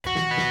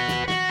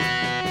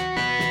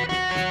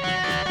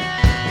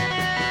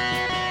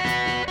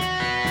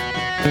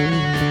Good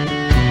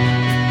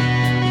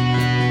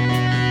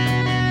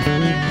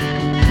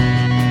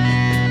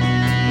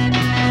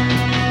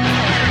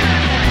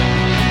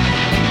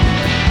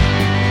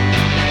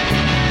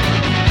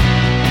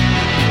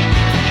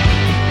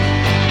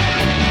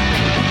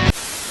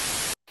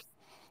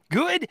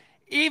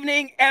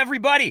evening,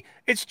 everybody.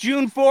 It's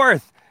June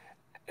 4th.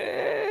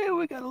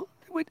 We got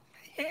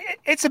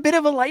it's a bit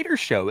of a lighter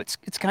show. It's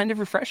kind of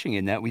refreshing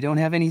in that we don't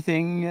have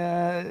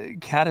anything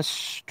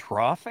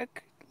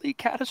catastrophic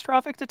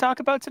to talk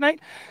about tonight,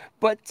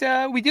 but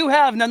we do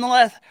have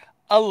nonetheless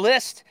a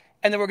list,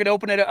 and then we're going to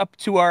open it up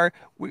to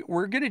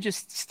we're going to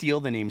just steal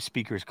the name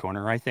Speaker's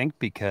Corner, I think,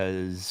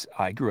 because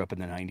I grew up in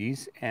the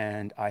 90s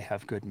and I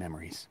have good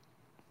memories.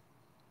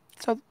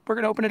 So we're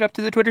going to open it up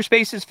to the Twitter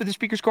Spaces for the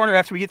Speaker's Corner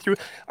after we get through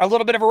a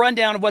little bit of a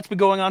rundown of what's been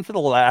going on for the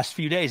last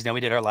few days. Now,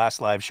 we did our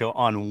last live show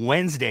on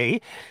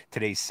Wednesday.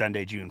 Today's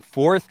Sunday, June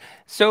 4th.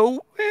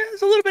 So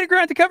there's a little bit of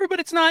ground to cover, but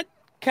it's not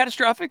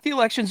catastrophic. The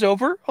election's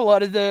over. A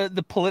lot of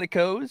the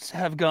politicos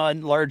have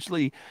gone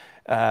largely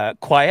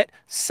quiet.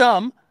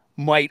 Some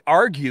might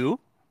argue,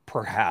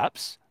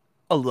 perhaps,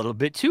 a little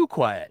bit too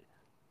quiet.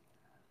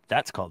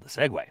 That's called a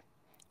segue.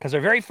 Because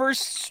our very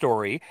first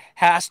story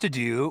has to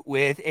do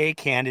with a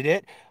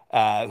candidate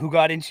who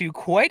got into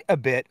quite a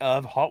bit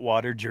of hot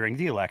water during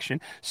the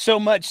election. So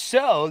much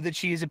so that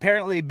she has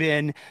apparently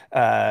been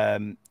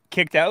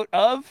kicked out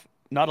of,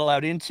 not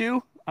allowed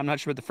into. I'm not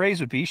sure what the phrase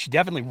would be. She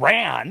definitely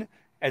ran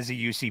as a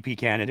UCP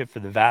candidate for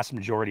the vast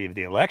majority of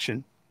the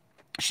election.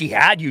 She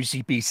had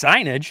UCP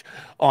signage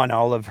on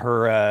all of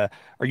her,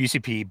 or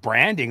UCP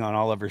branding on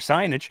all of her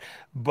signage,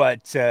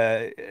 but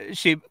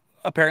she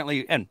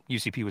apparently, and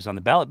UCP was on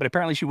the ballot, but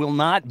apparently she will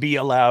not be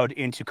allowed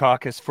into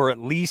caucus for at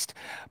least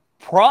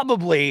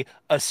probably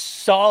a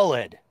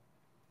solid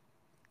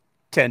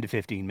 10 to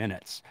 15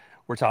 minutes.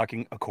 We're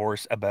talking, of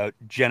course, about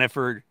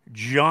Jennifer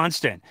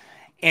Johnston.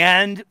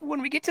 And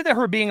when we get to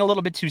her being a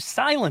little bit too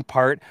silent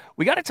part,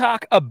 we got to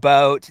talk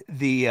about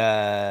the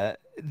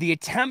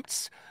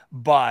attempts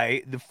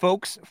by the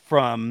folks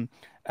from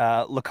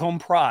Lacombe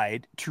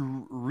Pride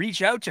to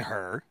reach out to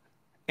her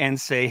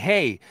and say,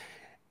 hey,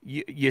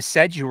 you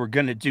said you were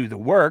going to do the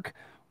work.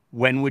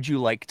 When would you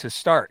like to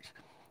start?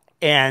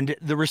 And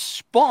the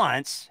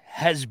response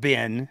has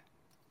been,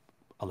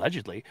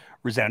 allegedly,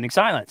 resounding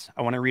silence.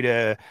 I want to read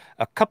a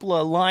couple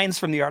of lines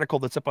from the article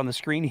that's up on the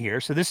screen here.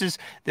 So this is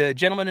the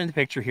gentleman in the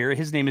picture here.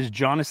 His name is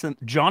Jonathan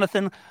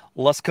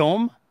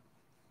Luscombe.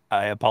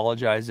 I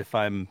apologize if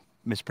I'm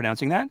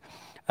mispronouncing that.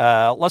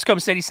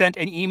 Luscombe said he sent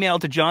an email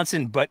to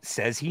Johnson, but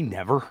says he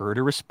never heard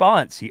a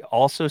response. He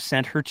also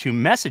sent her 2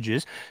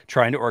 messages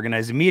trying to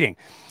organize a meeting.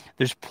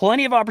 There's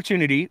plenty of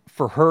opportunity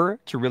for her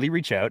to really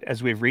reach out,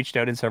 as we've reached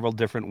out in several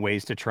different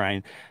ways to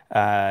try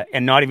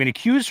and not even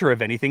accuse her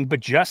of anything,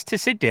 but just to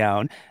sit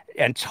down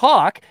and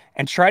talk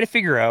and try to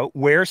figure out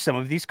where some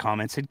of these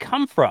comments had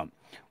come from,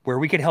 where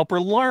we could help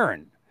her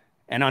learn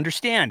and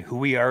understand who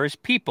we are as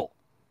people.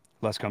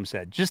 Luscombe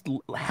said, just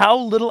how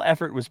little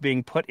effort was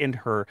being put in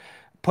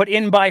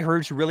by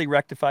her to really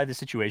rectify the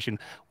situation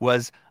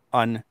was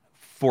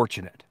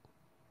unfortunate.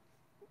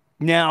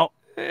 Now,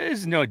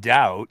 there's no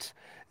doubt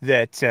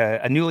that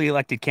a newly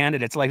elected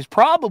candidate's life is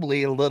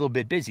probably a little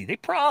bit busy. They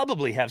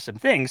probably have some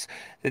things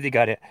that they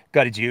got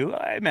to do.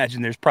 I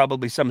imagine there's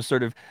probably some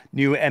sort of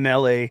new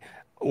MLA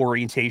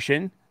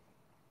orientation.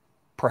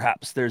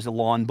 Perhaps there's a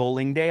lawn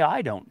bowling day.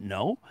 I don't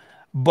know.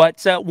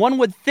 But one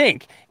would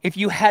think if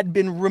you had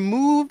been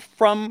removed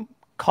from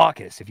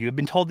caucus, if you had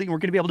been told that you were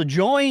going to be able to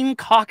join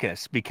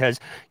caucus because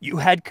you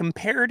had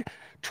compared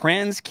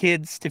trans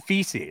kids to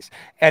feces,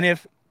 and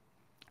if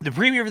the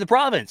premier of the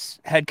province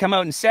had come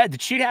out and said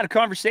that she'd had a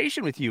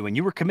conversation with you and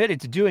you were committed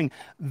to doing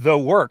the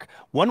work,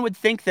 one would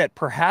think that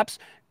perhaps,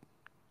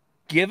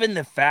 given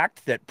the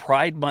fact that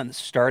Pride Month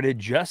started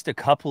just a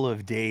couple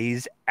of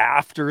days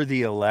after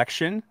the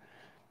election,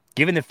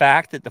 given the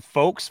fact that the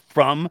folks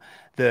from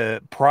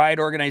the Pride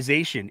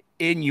organization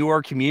in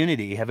your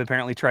community have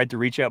apparently tried to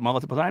reach out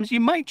multiple times, you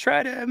might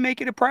try to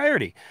make it a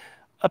priority.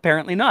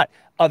 Apparently not.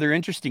 Other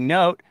interesting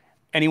note,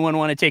 anyone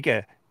want to take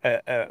a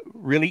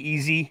really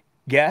easy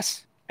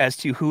guess as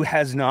to who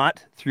has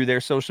not, through their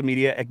social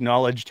media,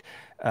 acknowledged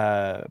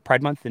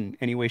Pride Month in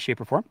any way,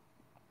 shape, or form?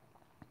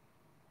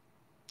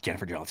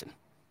 Jennifer Johnson.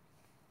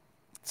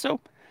 So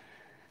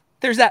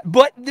there's that.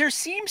 But there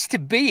seems to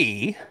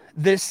be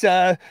this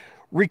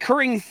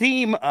recurring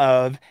theme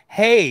of,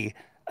 hey,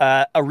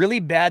 a really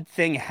bad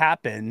thing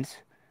happened.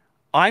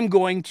 I'm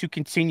going to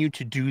continue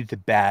to do the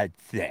bad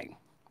thing.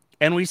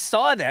 And we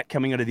saw that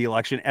coming out of the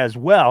election as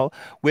well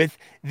with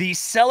the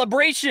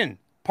celebration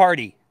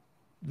party,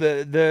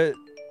 the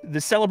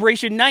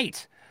celebration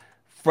night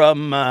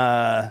from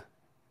the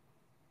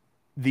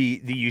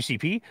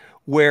UCP,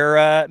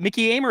 where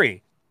Mickey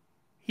Amory,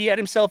 he had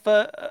himself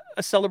a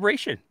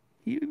celebration.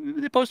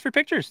 They posted for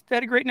pictures. They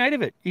had a great night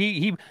of it.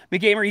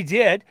 Mickey Amory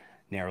did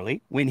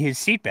narrowly win his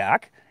seat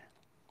back.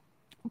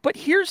 But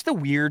here's the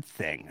weird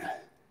thing.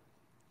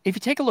 If you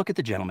take a look at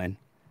the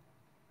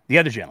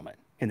other gentleman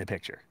in the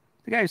picture,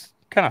 the guy's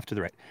kind of off to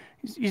the right.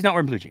 He's not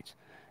wearing blue jeans.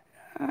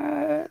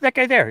 that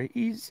guy there,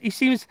 he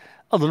seems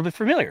a little bit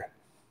familiar.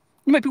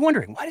 You might be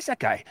wondering, why does that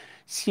guy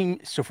seem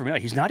so familiar?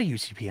 He's not a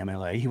UCP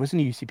MLA. He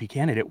wasn't a UCP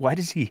candidate. Why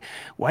does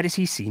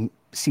he seem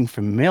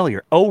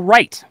familiar? Oh,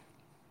 right.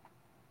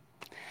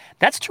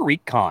 That's Tariq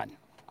Khan.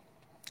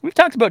 We've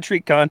talked about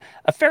Tariq Khan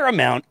a fair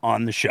amount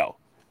on the show.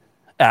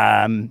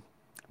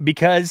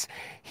 Because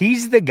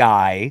he's the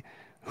guy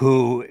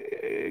who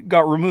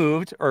got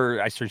removed, or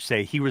I should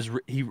say, he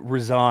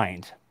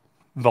resigned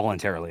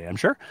voluntarily, I'm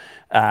sure,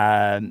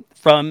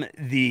 from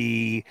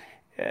the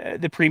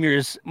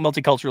premier's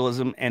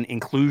multiculturalism and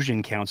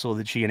inclusion council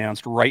that she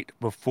announced right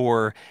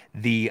before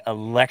the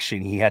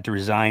election. He had to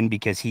resign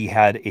because he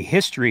had a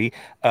history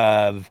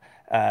of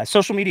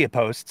social media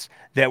posts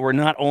that were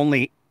not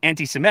only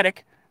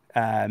anti-Semitic.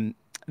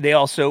 They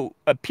also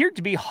appeared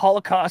to be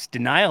Holocaust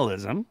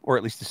denialism, or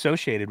at least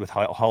associated with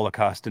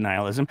Holocaust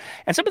denialism.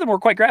 And some of them were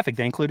quite graphic.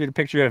 They included a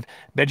picture of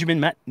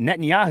Benjamin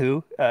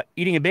Netanyahu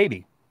eating a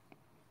baby,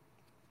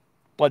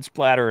 blood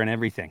splatter and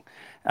everything.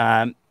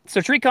 So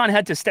Tariq Khan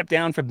had to step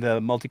down from the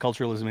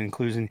Multiculturalism and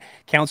Inclusion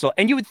Council.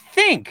 And you would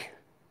think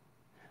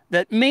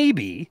that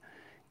maybe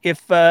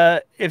if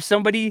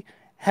somebody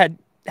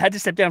had to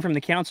step down from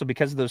the council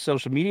because of those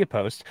social media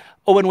posts.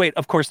 Oh, and wait,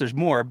 of course, there's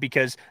more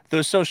because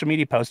those social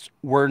media posts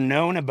were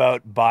known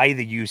about by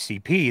the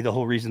UCP. The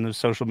whole reason those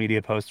social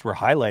media posts were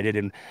highlighted,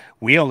 and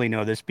we only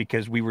know this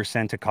because we were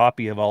sent a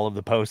copy of all of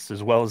the posts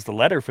as well as the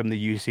letter from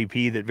the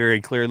UCP that very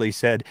clearly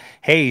said,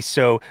 "Hey,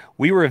 so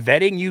we were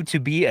vetting you to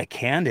be a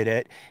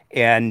candidate,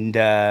 and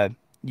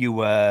you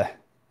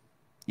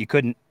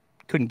couldn't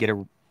get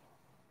a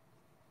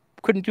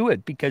couldn't do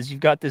it because you've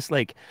got this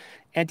like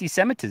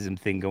anti-Semitism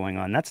thing going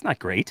on. That's not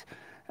great.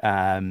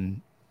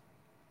 Um,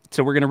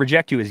 so we're going to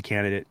reject you as a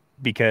candidate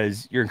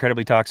because you're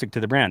incredibly toxic to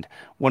the brand."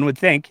 One would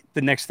think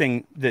the next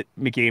thing that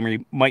Mickey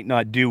Amory might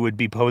not do would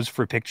be pose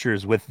for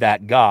pictures with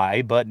that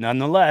guy, but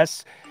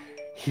nonetheless,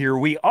 here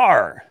we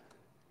are.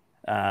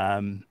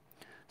 Um,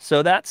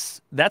 so that's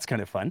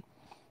kind of fun.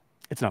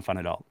 It's not fun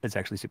at all. It's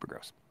actually super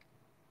gross.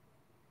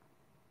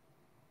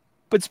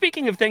 But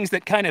speaking of things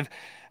that kind of,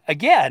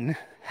 again,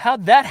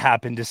 how'd that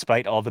happen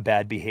despite all the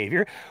bad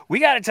behavior? We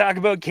got to talk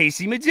about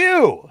Casey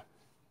Madhu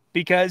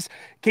because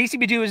Casey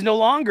Madhu is no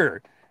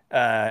longer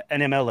an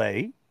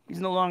MLA.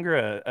 He's no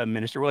longer a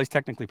minister. Well, he's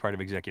technically part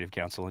of executive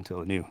council until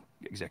a new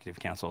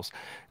executive council's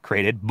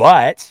created.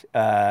 But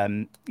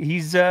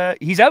he's out.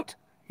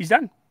 He's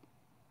done.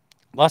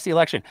 Lost the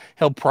election.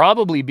 He'll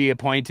probably be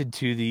appointed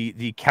to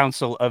the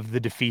Council of the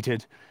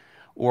Defeated,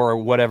 or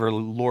whatever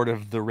Lord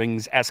of the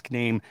Rings esque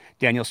name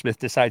Danielle Smith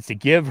decides to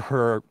give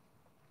her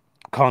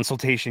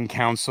consultation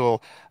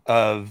council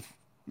of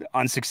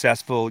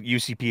unsuccessful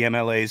UCP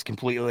MLAs,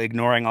 completely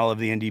ignoring all of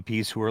the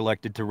NDPs who were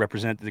elected to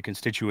represent the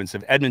constituents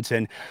of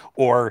Edmonton,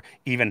 or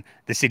even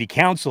the city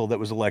council that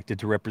was elected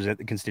to represent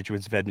the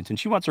constituents of Edmonton.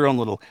 She wants her own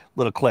little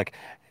clique.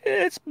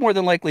 It's more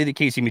than likely that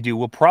Casey Madhu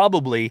will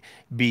probably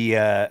be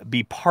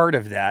part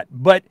of that,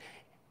 but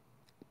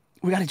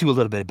we got to do a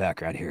little bit of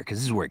background here because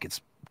this is where it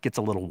gets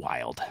a little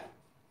wild.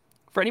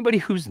 For anybody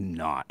who's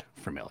not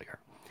familiar,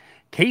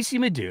 Casey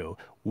Madhu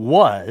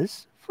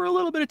was, for a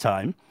little bit of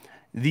time,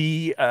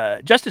 the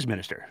justice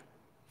minister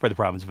for the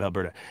province of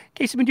Alberta.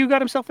 Casey Madhu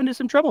got himself into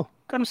some trouble,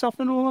 got himself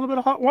into a little bit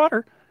of hot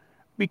water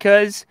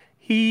because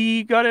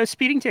he got a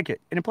speeding ticket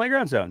in a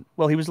playground zone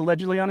while he was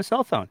allegedly on a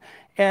cell phone.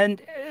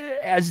 And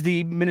as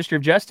the Minister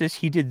of Justice,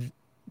 he did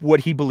what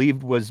he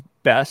believed was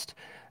best,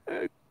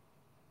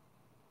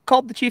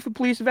 called the chief of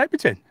police of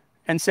Edmonton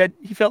and said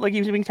he felt like he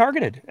was being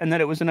targeted and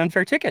that it was an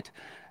unfair ticket.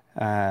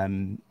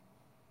 Um,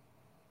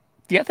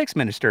 the ethics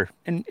minister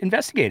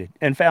investigated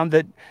and found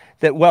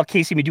that while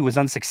Casey Madhu was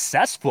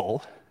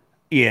unsuccessful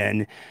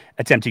in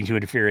attempting to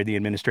interfere in the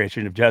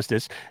administration of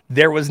justice,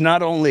 there was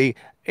not only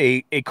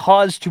a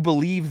cause to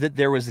believe that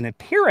there was an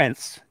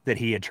appearance that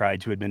he had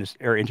tried to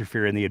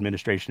interfere in the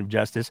administration of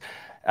justice,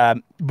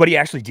 but he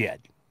actually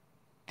did.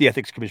 The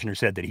ethics commissioner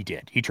said that he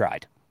did. He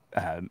tried.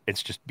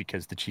 It's just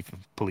because the chief of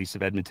police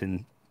of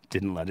Edmonton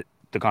didn't let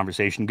the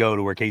conversation go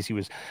to where Casey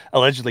was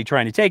allegedly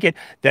trying to take it,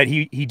 that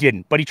he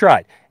didn't, but he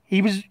tried.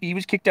 He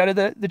was kicked out of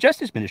the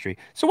justice ministry.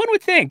 So one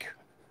would think,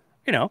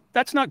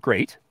 that's not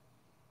great.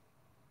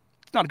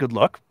 It's not a good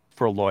look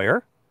for a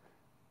lawyer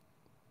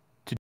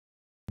to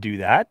do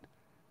that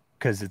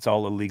because it's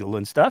all illegal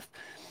and stuff.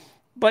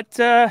 But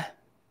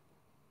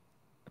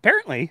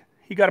apparently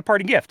he got a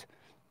parting gift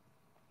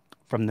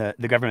from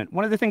the government.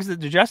 One of the things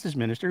that the justice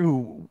minister,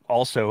 who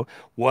also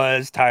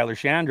was Tyler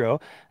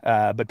Shandro,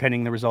 but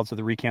pending the results of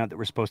the recount that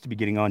we're supposed to be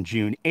getting on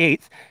June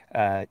 8th,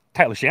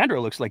 Tyler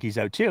Shandro looks like he's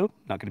out too.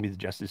 Not going to be the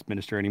justice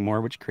minister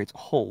anymore, which creates a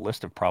whole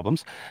list of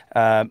problems.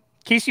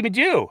 Casey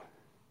Madhu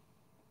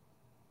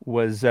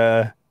was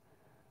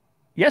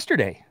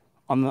yesterday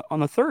on the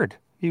 3rd.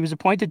 He was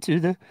appointed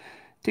to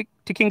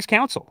King's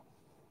Council.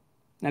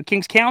 Now,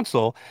 King's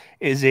Council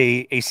is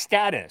a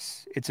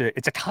status. It's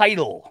a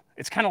title.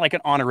 It's kind of like an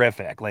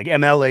honorific. Like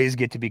MLAs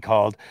get to be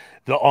called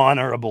the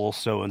honorable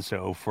so and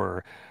so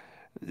for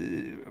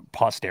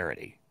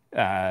posterity.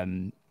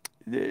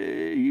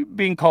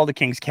 being called a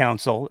King's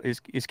Counsel is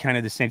kind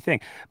of the same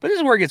thing. But this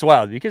is where it gets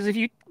wild because if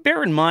you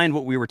bear in mind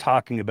what we were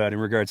talking about in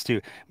regards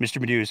to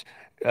Mr. Madhu's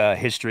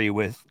history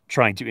with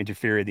trying to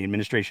interfere in the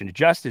administration of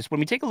justice, when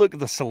we take a look at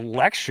the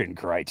selection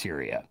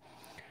criteria,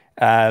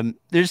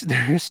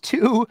 there's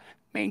two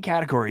main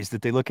categories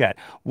that they look at.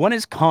 One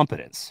is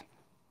competence,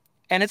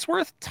 and it's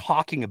worth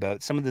talking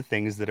about some of the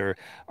things that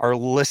are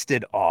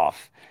listed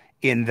off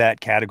in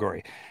that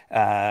category.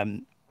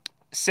 Um,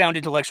 Sound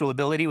intellectual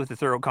ability with a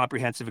thorough,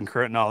 comprehensive, and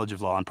current knowledge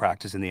of law and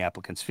practice in the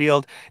applicant's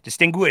field.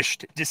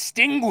 Distinguished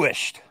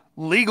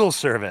legal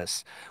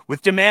service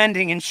with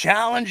demanding and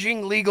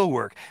challenging legal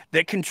work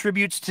that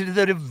contributes to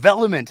the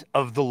development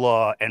of the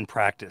law and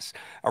practice.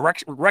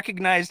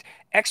 Recognized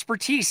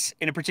expertise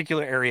in a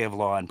particular area of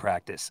law and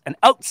practice. An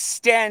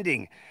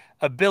outstanding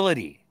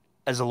ability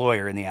as a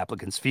lawyer in the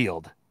applicant's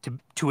field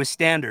to a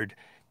standard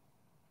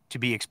to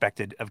be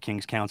expected of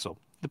King's Counsel.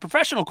 The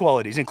professional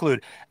qualities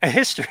include a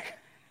history.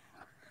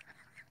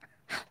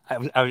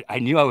 I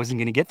knew I wasn't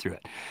going to get through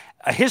it.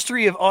 A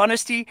history of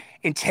honesty,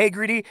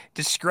 integrity,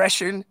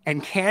 discretion,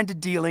 and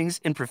candid dealings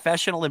in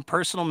professional and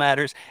personal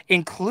matters,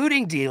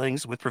 including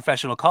dealings with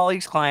professional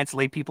colleagues, clients,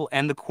 laypeople,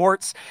 and the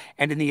courts,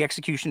 and in the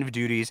execution of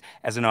duties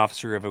as an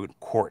officer of a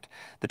court.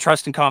 The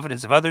trust and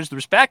confidence of others, the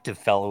respect of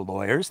fellow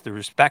lawyers, the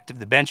respect of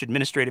the bench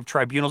administrative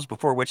tribunals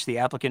before which the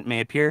applicant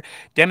may appear,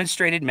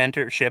 demonstrated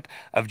mentorship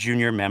of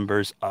junior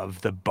members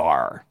of the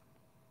bar.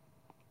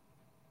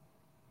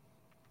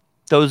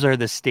 Those are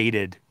the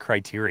stated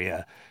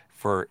criteria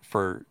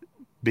for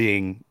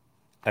being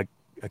a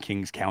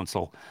King's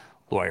Counsel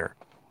lawyer.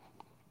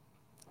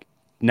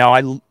 Now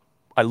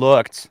I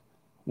looked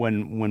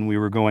when we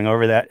were going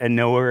over that, and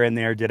nowhere in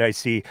there did I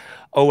see,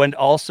 oh, and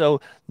also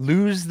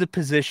lose the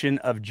position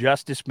of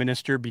justice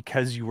minister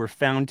because you were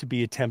found to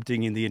be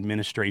attempting in the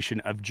administration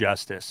of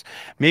justice.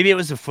 Maybe it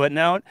was a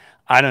footnote.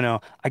 I don't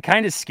know. I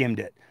kind of skimmed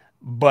it,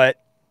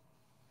 but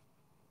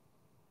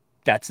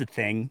that's the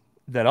thing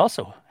that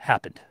also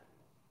happened.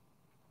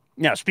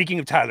 Now, speaking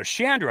of Tyler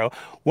Shandro,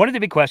 one of the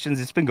big questions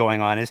that's been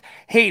going on is,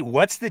 hey,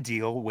 what's the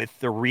deal with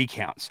the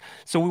recounts?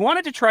 So we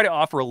wanted to try to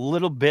offer a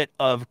little bit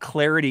of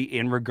clarity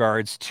in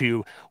regards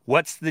to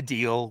what's the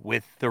deal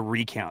with the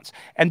recounts.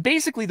 And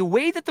basically, the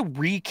way that the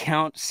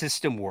recount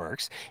system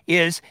works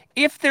is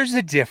if there's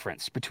a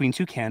difference between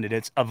two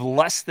candidates of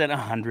less than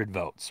 100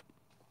 votes,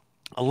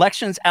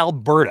 Elections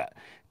Alberta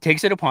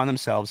takes it upon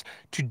themselves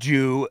to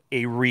do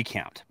a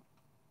recount.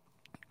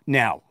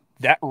 Now,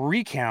 that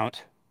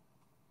recount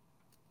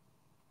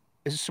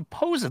is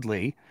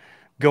supposedly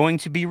going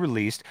to be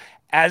released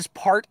as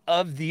part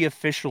of the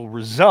official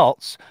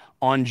results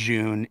on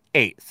June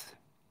 8th.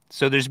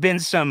 So there's been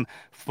some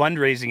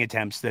fundraising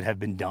attempts that have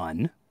been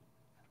done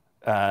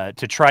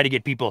to try to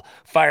get people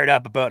fired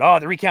up about, oh,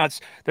 the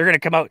recounts, they're going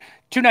to come out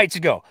 2 nights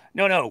ago.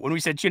 No, when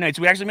we said 2 nights,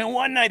 we actually meant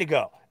 1 night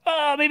ago.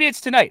 Oh, maybe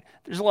it's tonight.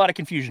 There's a lot of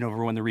confusion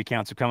over when the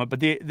recounts have come up, but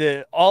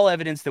the all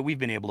evidence that we've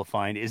been able to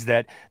find is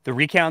that the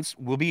recounts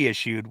will be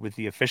issued with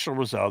the official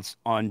results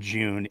on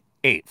June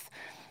 8th.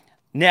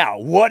 Now,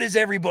 what is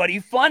everybody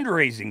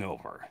fundraising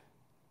over?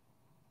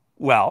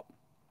 Well,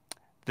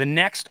 the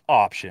next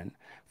option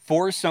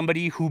for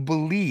somebody who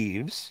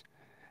believes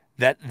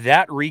that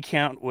that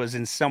recount was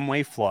in some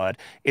way flawed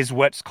is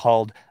what's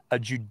called a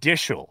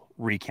judicial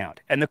recount.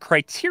 And the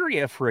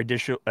criteria for a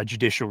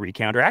judicial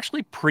recount are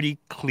actually pretty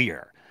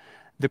clear.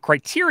 The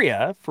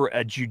criteria for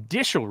a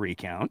judicial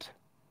recount,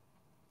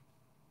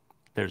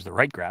 there's the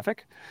right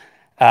graphic.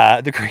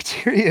 The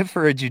criteria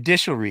for a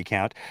judicial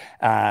recount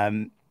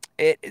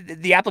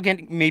the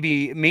applicant may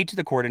be made to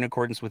the court in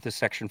accordance with this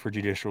section for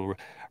judicial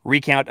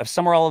recount of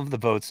some or all of the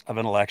votes of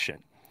an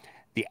election.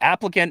 The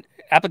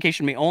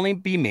application may only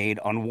be made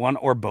on one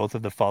or both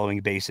of the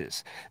following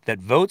bases: that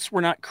votes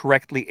were not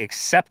correctly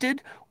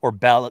accepted or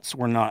ballots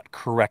were not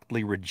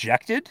correctly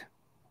rejected,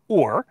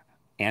 or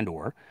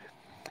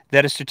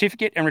that a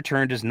certificate in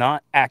return does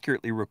not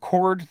accurately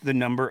record the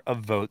number of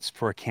votes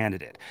for a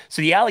candidate.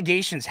 So the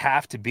allegations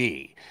have to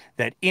be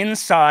that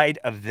inside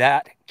of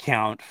that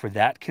count for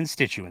that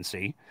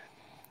constituency,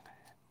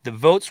 the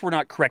votes were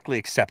not correctly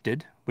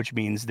accepted, which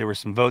means there were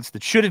some votes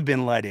that should have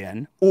been let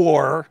in,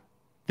 or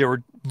there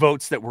were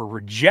votes that were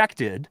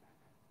rejected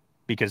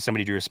because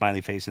somebody drew a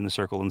smiley face in the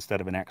circle instead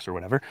of an X or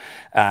whatever.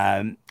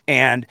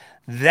 And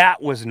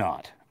that was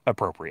not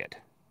appropriate.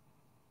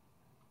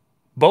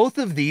 Both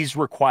of these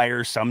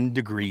require some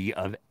degree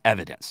of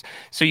evidence.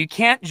 So you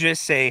can't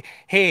just say,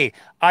 hey,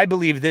 I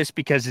believe this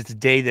because it's a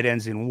day that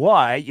ends in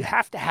Y. You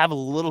have to have a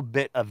little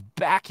bit of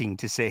backing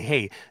to say,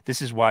 hey, this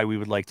is why we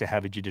would like to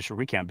have a judicial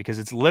recount, because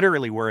it's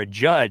literally where a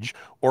judge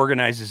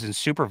organizes and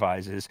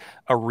supervises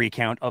a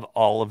recount of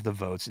all of the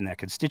votes in that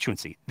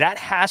constituency. That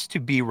has to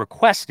be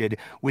requested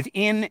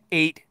within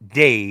 8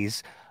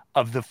 days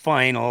of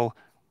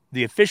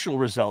the official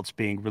results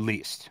being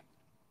released.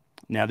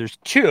 Now, there's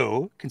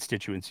two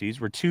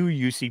constituencies where two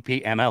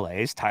UCP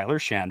MLAs, Tyler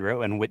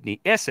Shandro and Whitney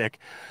Issik,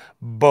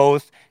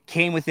 both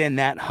came within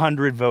that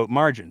 100-vote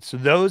margin. So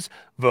those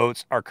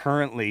votes are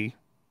currently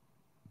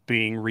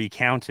being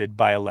recounted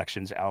by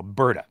Elections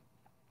Alberta.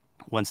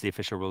 Once the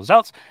official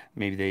results,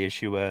 maybe they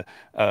issue a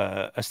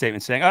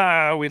statement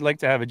saying, we'd like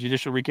to have a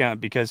judicial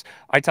recount because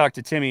I talked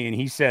to Timmy and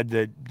he said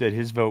that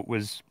his vote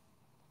was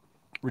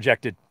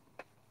rejected.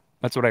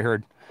 That's what I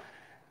heard.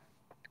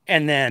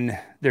 And then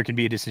there can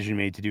be a decision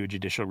made to do a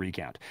judicial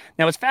recount.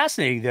 Now, what's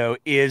fascinating though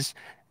is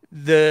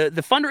the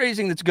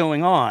fundraising that's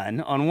going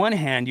on. On one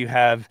hand, you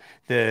have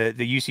the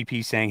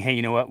UCP saying, "Hey,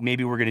 you know what?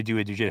 Maybe we're going to do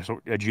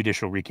a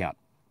judicial recount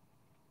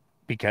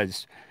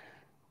because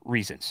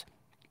reasons."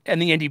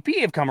 And the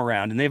NDP have come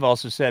around and they've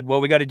also said,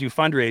 "Well, we got to do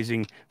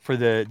fundraising for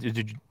the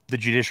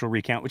judicial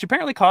recount, which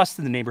apparently costs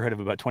in the neighborhood of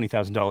about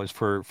 $20,000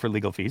 for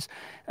legal fees."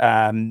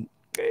 Um,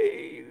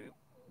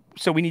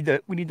 so we need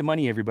the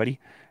money, everybody,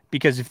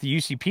 because if the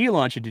UCP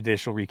launch a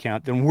judicial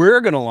recount, then we're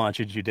going to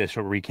launch a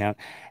judicial recount,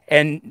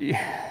 and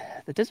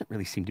that doesn't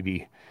really seem to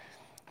be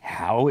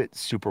how it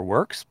super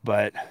works,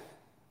 but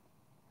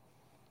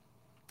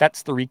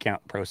that's the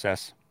recount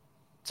process.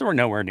 So we're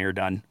nowhere near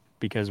done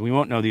because we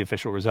won't know the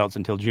official results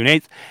until June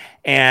 8th,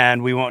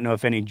 and we won't know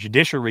if any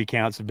judicial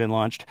recounts have been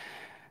launched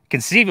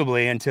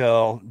conceivably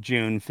until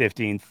June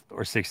 15th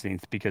or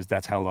 16th, because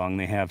that's how long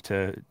they have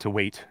to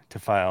wait to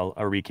file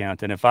a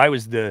recount. And if I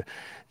was the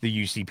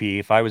UCP,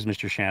 if I was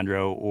Mr.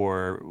 Shandro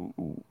or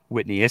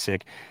Whitney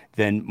Issik,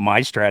 then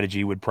my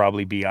strategy would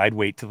probably be I'd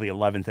wait till the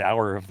 11th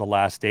hour of the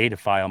last day to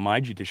file my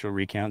judicial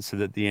recount so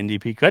that the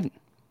NDP couldn't.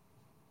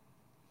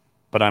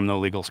 But I'm no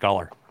legal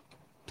scholar.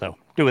 So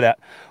do with that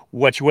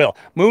what you will.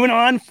 Moving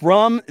on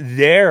from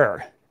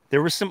there,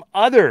 there was some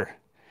other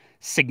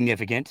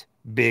significant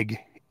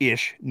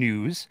big-ish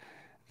news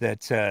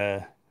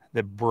that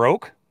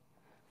broke,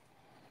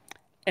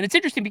 and it's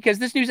interesting because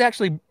this news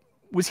actually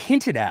was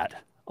hinted at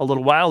a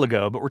little while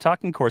ago. But we're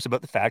talking, of course,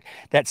 about the fact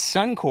that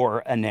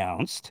Suncor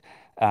announced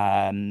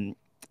um,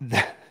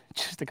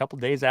 just a couple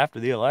days after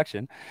the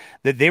election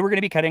that they were going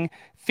to be cutting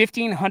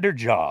 1,500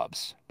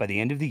 jobs by the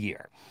end of the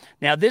year.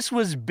 Now, this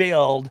was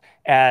billed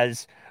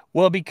as,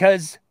 well,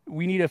 because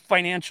we need a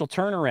financial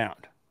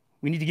turnaround.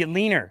 We need to get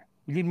leaner.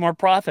 We need more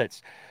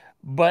profits.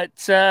 But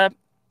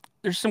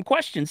there's some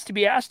questions to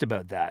be asked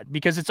about that,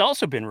 because it's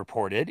also been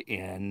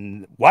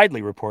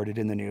widely reported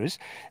in the news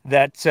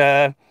that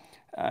there's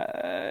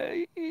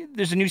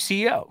a new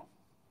CEO.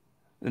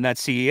 And that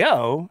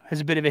CEO has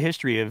a bit of a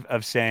history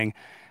of saying,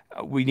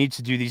 we need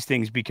to do these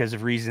things because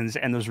of reasons,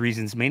 and those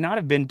reasons may not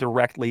have been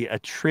directly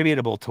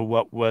attributable to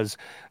what was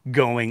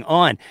going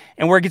on.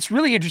 And where it gets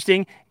really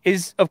interesting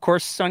is, of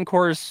course,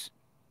 Suncor's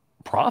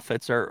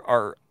profits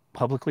are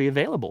publicly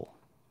available.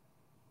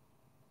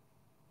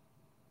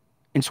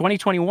 In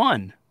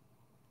 2021,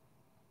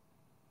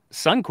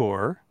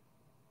 Suncor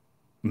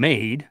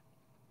made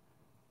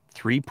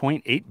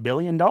 $3.8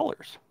 billion. Now,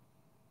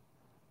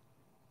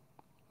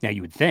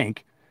 you would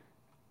think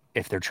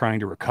if they're trying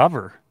to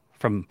recover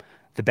from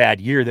the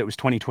bad year that was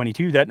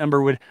 2022, that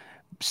number would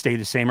stay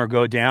the same or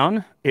go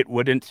down. It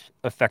wouldn't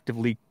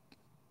effectively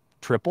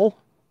triple,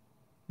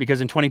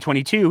 because in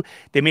 2022,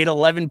 they made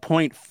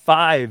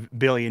 $11.5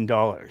 billion.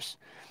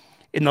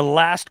 In the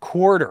last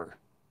quarter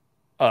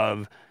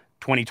of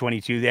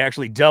 2022, they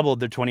actually doubled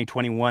their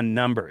 2021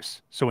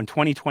 numbers. So in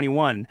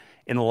 2021,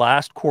 in the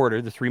last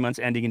quarter, the 3 months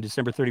ending in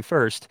December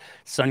 31st,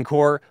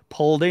 Suncor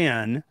pulled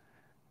in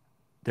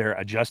their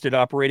adjusted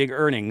operating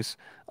earnings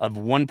of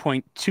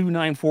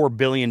 $1.294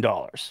 billion. In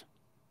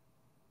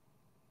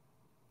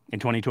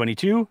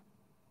 2022,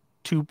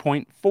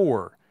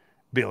 $2.4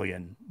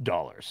 billion.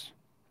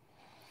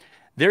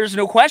 There's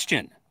no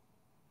question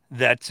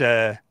that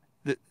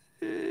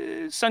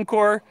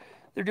Suncor,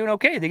 they're doing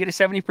okay. They get a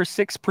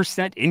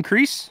 76%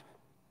 increase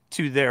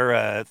to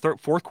their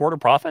fourth quarter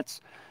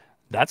profits.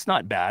 That's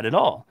not bad at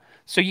all.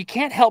 So you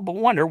can't help but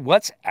wonder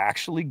what's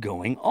actually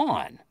going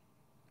on.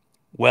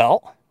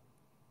 Well,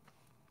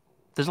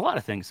 there's a lot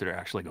of things that are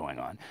actually going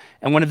on.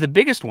 And one of the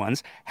biggest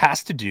ones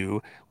has to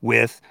do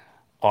with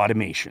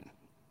automation.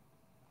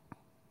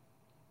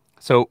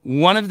 So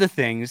one of the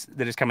things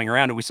that is coming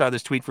around, and we saw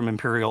this tweet from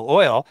Imperial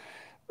Oil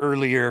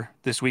earlier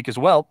this week as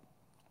well,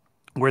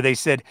 where they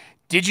said,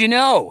 did you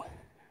know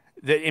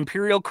that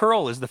Imperial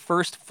Curl is the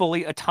first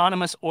fully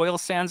autonomous oil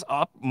sands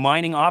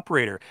mining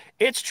operator?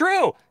 It's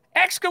true!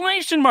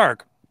 Exclamation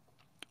mark!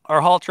 Our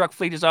haul truck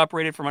fleet is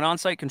operated from an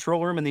on-site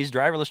control room, and these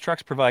driverless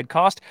trucks provide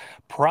cost,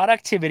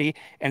 productivity,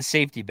 and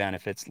safety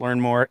benefits. Learn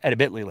more at a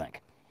Bitly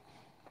link.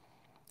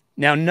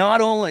 Now,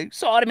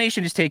 so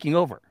automation is taking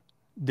over.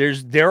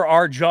 There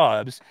are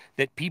jobs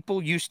that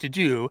people used to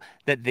do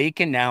that they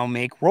can now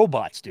make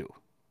robots do.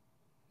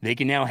 They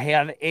can now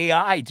have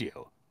AI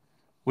do,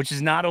 which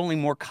is not only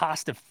more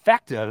cost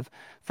effective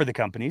for the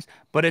companies,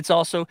 but it's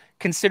also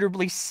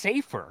considerably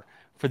safer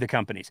for the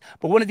companies.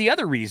 But one of the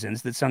other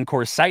reasons that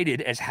Suncor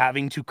cited as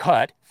having to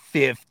cut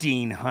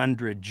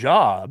 1,500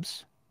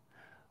 jobs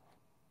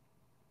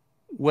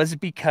was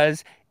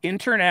because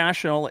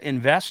international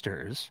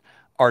investors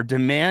are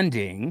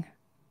demanding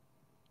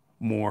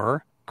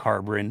more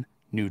carbon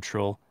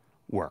neutral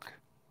work.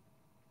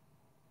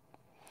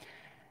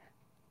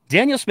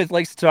 Daniel Smith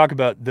likes to talk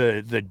about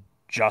the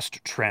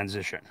just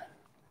transition.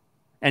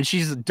 And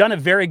she's done a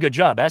very good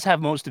job, as have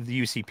most of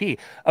the UCP,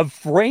 of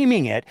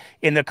framing it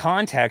in the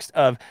context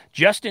of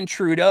Justin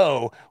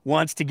Trudeau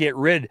wants to get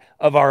rid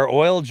of our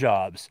oil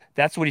jobs.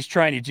 That's what he's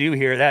trying to do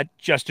here. That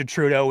Justin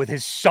Trudeau with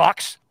his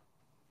socks.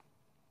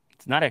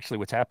 It's not actually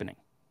what's happening.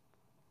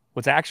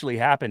 What's actually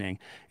happening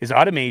is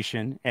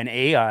automation and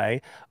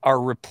AI are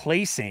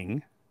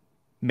replacing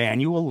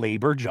manual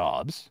labor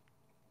jobs.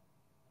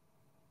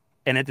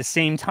 And at the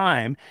same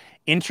time,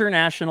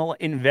 international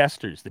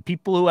investors, the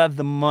people who have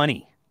the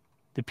money,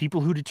 the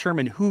people who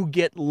determine who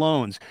get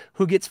loans,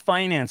 who gets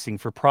financing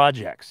for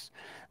projects,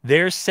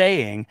 they're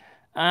saying,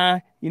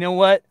 you know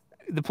what?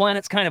 The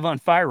planet's kind of on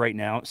fire right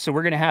now, so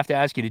we're going to have to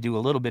ask you to do a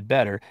little bit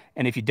better.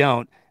 And if you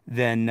don't,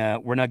 then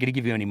we're not going to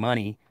give you any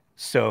money.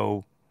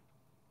 So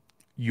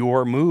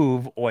your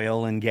move,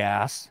 oil and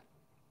gas,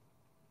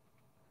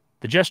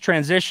 the just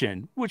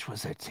transition, which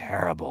was a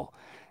terrible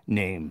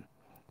name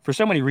for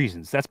so many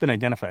reasons, that's been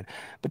identified.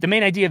 But the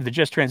main idea of the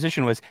just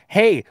transition was,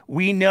 hey,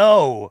 we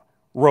know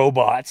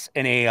robots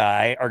and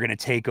AI are going to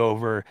take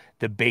over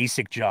the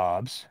basic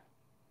jobs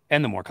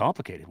and the more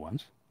complicated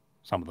ones,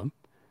 some of them.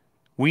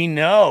 We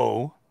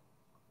know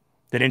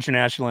that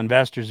international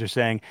investors are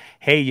saying,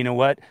 hey, you know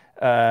what?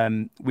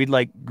 We'd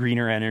like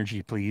greener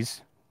energy,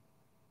 please.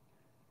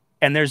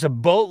 And there's a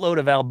boatload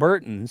of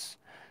Albertans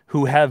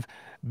who have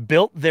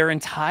built their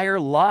entire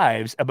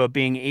lives about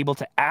being able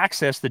to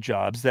access the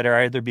jobs that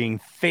are either being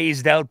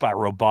phased out by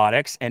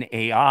robotics and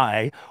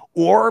AI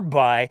or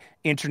by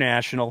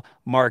international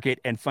market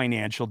and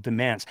financial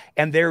demands.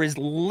 And there is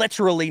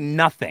literally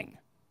nothing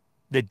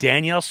that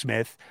Danielle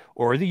Smith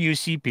or the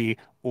UCP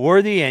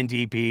or the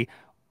NDP,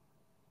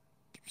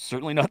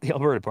 certainly not the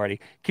Alberta Party,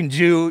 can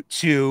do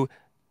to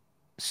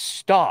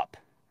stop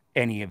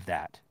any of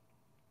that.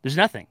 There's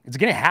nothing. It's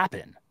going to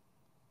happen.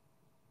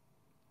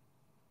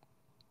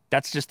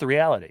 That's just the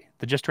reality.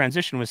 The just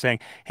transition was saying,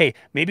 hey,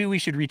 maybe we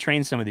should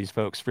retrain some of these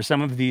folks for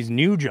some of these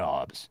new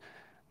jobs.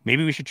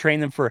 Maybe we should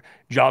train them for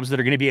jobs that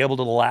are going to be able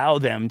to allow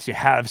them to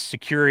have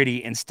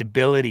security and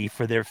stability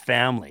for their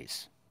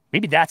families.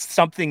 Maybe that's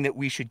something that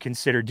we should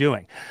consider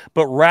doing.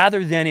 But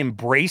rather than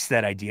embrace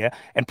that idea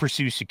and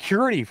pursue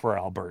security for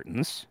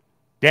Albertans,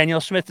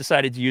 Danielle Smith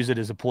decided to use it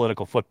as a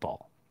political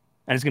football.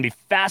 And it's going to be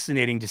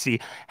fascinating to see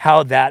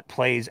how that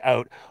plays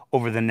out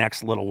over the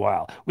next little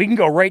while. We can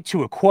go right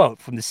to a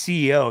quote from the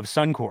CEO of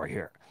Suncor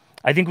here.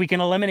 I think we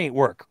can eliminate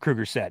work,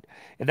 Kruger said.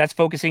 If that's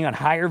focusing on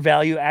higher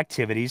value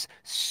activities,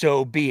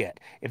 so be it.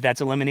 If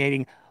that's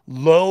eliminating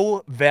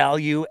low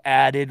value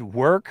added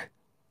work,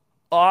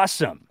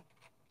 awesome.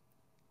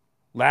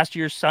 Last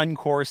year,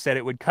 Suncor said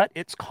it would cut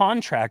its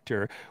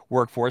contractor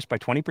workforce by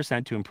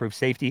 20% to improve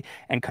safety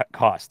and cut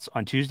costs.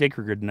 On Tuesday,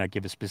 Kruger did not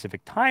give a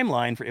specific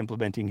timeline for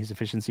implementing his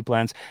efficiency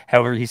plans.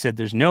 However, he said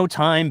there's no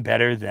time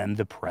better than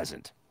the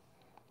present.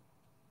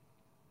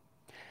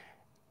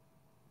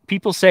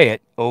 People say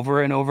it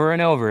over and over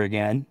and over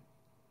again.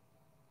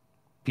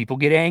 People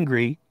get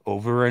angry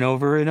over and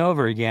over and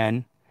over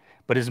again.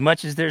 But as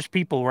much as there's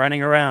people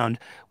running around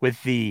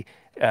with the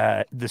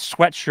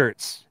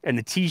sweatshirts and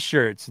the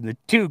t-shirts and the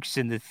toques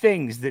and the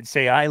things that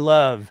say, I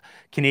love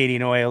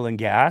Canadian oil and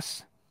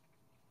gas,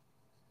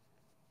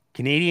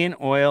 Canadian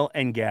oil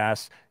and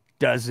gas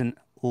doesn't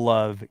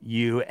love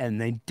you,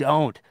 and they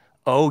don't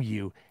owe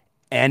you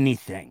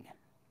anything.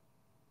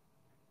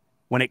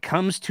 When it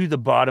comes to the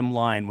bottom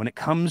line, when it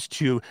comes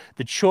to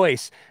the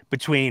choice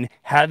between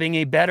having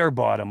a better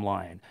bottom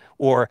line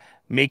or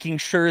making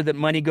sure that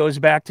money goes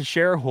back to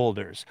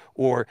shareholders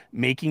or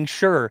making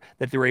sure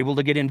that they're able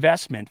to get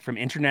investment from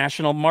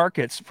international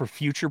markets for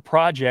future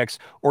projects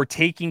or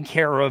taking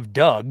care of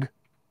Doug,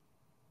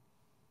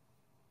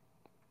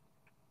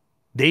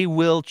 they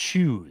will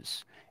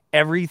choose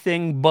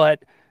everything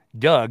but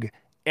Doug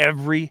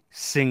every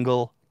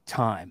single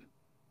time.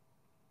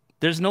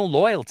 There's no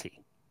loyalty.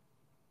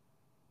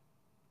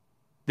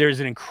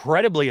 There's an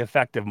incredibly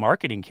effective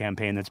marketing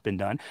campaign that's been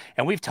done,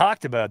 and we've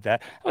talked about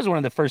that. That was one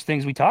of the first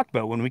things we talked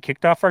about when we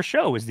kicked off our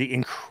show, was the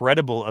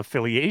incredible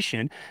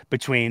affiliation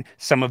between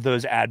some of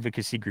those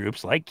advocacy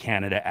groups like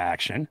Canada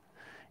Action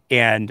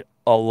and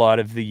a lot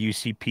of the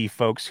UCP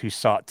folks who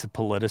sought to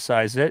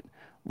politicize it,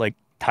 like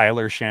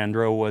Tyler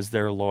Shandro was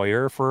their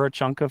lawyer for a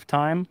chunk of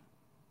time.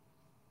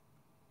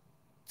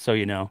 So,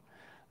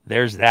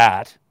 there's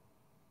that.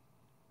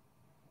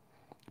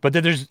 But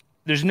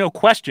there's no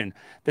question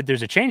that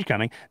there's a change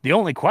coming. The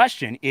only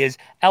question is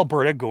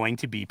Alberta going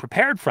to be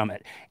prepared from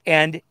it?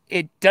 And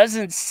it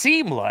doesn't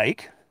seem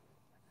like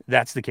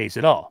that's the case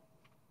at all.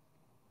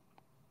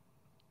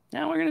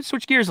 Now we're going to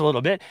switch gears a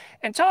little bit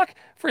and talk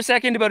for a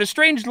second about a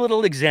strange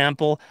little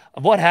example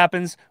of what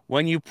happens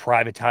when you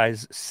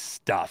privatize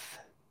stuff.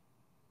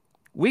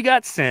 We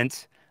got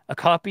sent a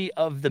copy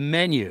of the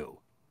menu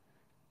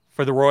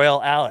for the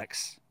Royal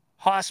Alex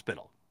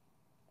Hospital.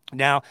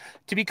 Now,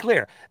 to be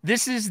clear,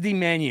 this is the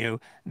menu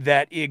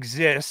that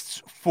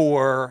exists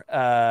for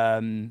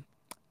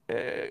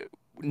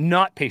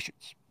not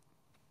patients.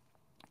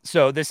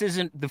 So this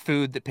isn't the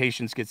food that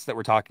patients gets that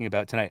we're talking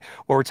about tonight.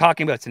 What we're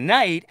talking about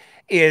tonight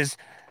is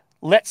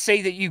Let's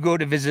say that you go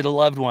to visit a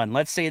loved one.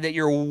 Let's say that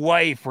your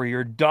wife or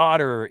your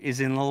daughter is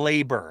in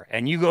labor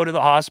and you go to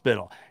the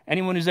hospital.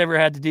 Anyone who's ever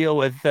had to deal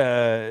with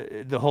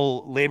the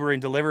whole labor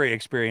and delivery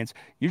experience,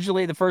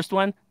 usually the first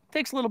one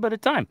takes a little bit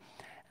of time.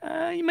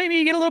 Maybe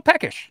you get a little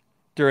peckish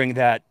during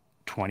that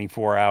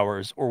 24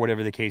 hours or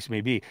whatever the case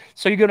may be.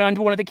 So you go down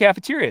to one of the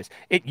cafeterias.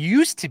 It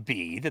used to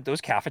be that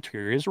those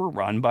cafeterias were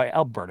run by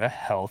Alberta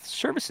Health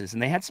Services,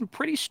 and they had some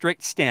pretty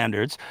strict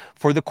standards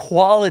for the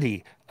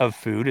quality of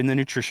food and the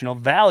nutritional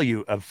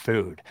value of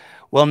food.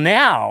 Well,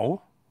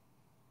 now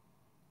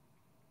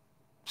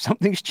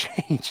something's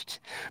changed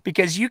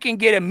because you can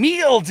get a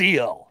meal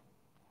deal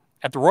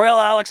at the Royal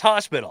Alex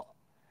Hospital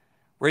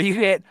where you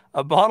get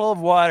a bottle of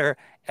water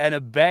and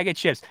a bag of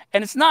chips.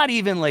 And it's not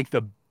even like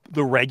the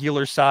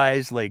regular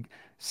size, like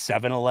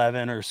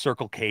 7-Eleven or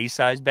Circle K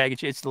size bag of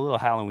chips. It's the little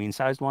Halloween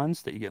sized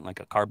ones that you get in like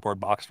a cardboard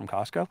box from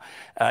Costco.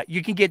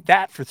 You can get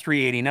that for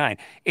 $3.89.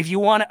 If you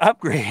want to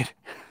upgrade,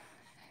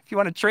 if you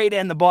want to trade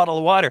in the bottle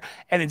of water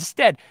and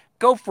instead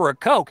go for a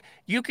Coke,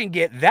 you can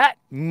get that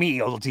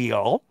meal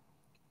deal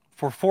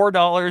for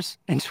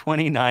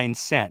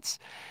 $4.29.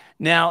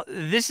 Now,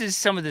 this is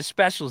some of the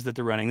specials that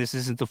they're running. This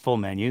isn't the full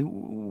menu.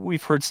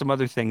 We've heard some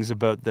other things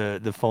about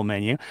the full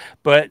menu,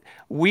 but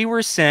we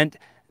were sent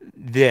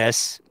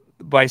this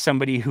by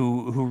somebody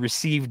who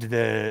received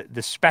the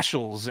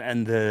specials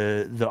and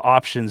the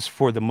options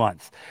for the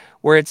month,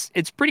 where it's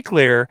pretty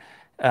clear.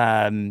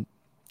 Yeah,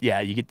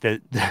 you get the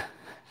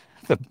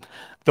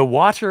the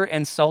water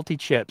and salty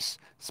chips,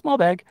 small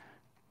bag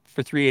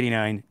for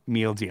 $3.89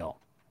 meal deal.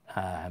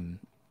 Um,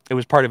 it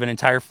was part of an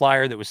entire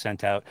flyer that was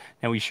sent out,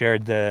 and we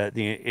shared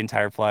the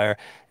entire flyer.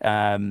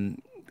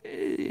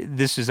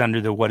 This is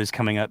under the what is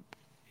coming up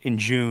in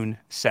June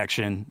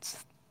section.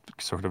 It's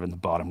sort of in the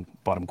bottom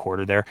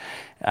quarter there.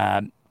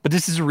 But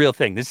this is a real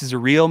thing. This is a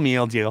real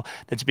meal deal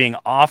that's being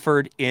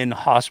offered in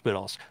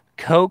hospitals.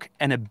 Coke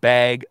and a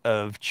bag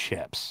of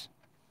chips.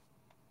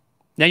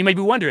 Now you might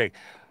be wondering,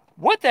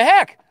 what the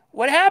heck?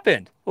 What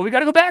happened? Well, we got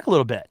to go back a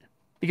little bit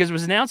because it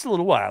was announced a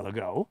little while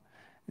ago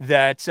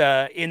that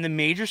in the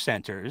major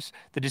centers,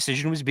 the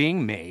decision was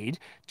being made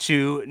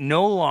to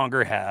no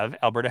longer have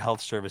Alberta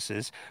Health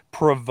Services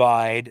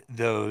provide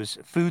those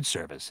food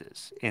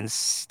services.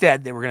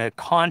 Instead, they were going to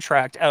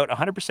contract out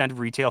 100% of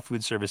retail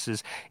food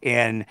services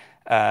in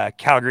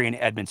Calgary and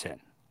Edmonton.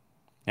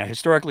 Now,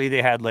 historically,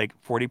 they had like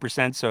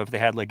 40%. So if they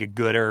had like a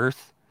Good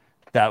Earth,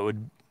 that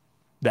would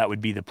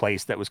be the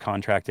place that was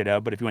contracted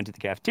out. But if you went to the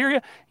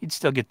cafeteria, you'd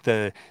still get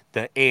the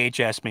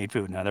AHS made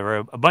food. Now there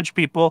were a bunch of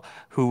people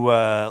who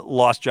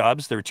lost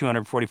jobs. There were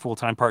 240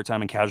 full-time,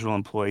 part-time, and casual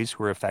employees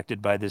who were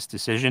affected by this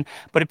decision.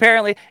 But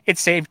apparently, it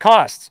saved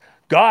costs.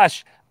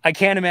 Gosh, I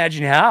can't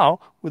imagine how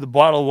with a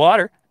bottle of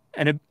water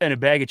and a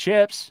bag of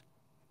chips.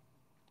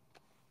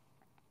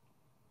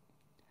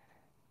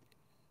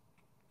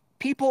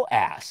 People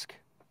ask,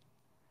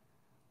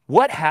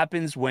 what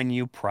happens when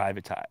you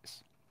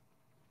privatize?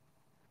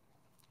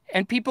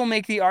 And people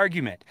make the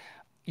argument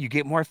you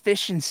get more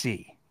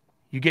efficiency,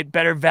 you get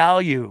better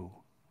value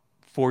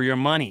for your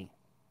money.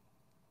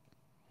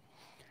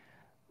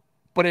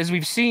 But as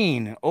we've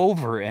seen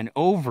over and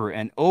over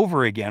and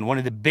over again, one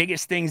of the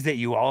biggest things that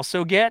you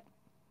also get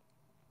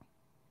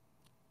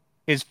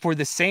is for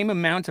the same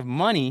amount of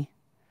money,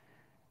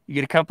 you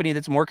get a company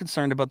that's more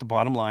concerned about the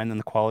bottom line than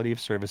the quality of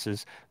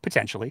services,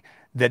 potentially,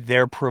 that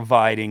they're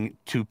providing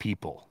to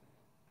people.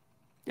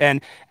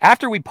 And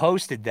after we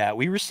posted that,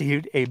 we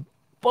received a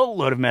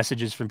boatload of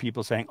messages from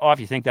people saying, "Oh, if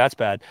you think that's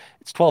bad,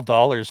 it's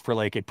 $12 for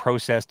like a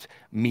processed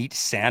meat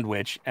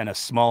sandwich and a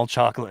small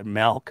chocolate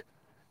milk,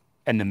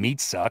 and the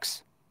meat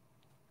sucks."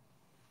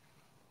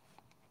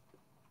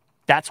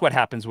 That's what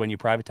happens when you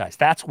privatize.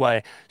 That's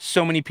why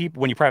so many people,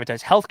 when you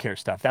privatize healthcare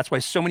stuff, that's why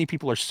so many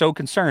people are so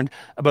concerned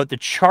about the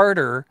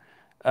charter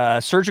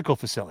surgical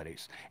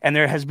facilities. And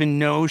there has been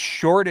no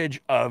shortage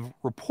of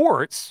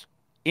reports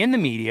in the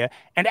media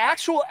and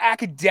actual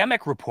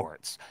academic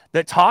reports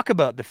that talk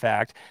about the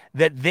fact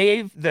that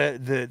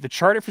the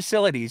charter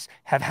facilities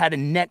have had a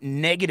net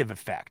negative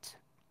effect.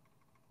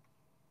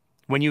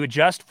 When you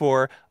adjust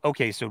for,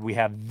 okay, so we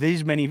have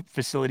these many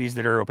facilities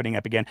that are opening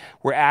up again,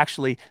 we're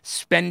actually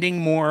spending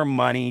more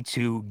money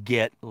to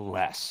get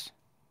less.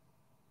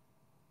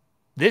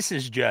 This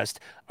is just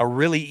a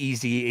really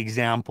easy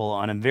example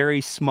on a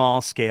very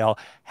small scale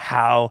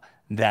how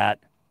that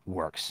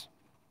works.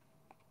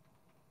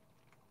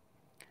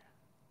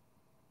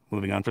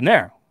 Moving on from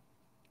there,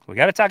 we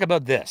got to talk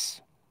about this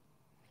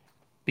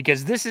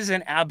because this is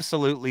an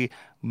absolutely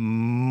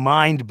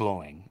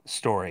mind-blowing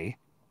story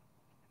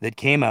that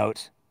came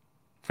out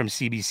from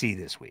CBC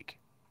this week.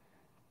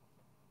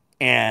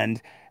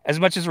 And as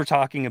much as we're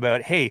talking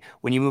about, hey,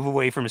 when you move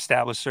away from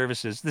established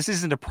services, this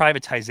isn't a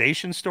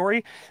privatization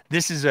story.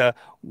 This is a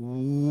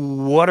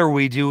what are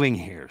we doing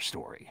here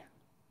story.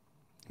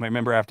 You might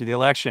remember after the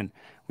election,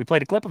 we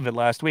played a clip of it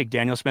last week.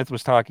 Daniel Smith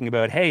was talking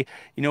about, hey,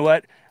 you know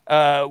what?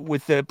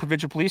 With the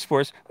provincial police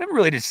force, we haven't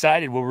really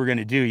decided what we're going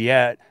to do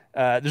yet.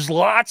 There's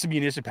lots of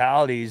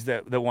municipalities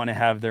that want to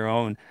have their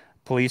own.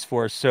 police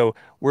force. So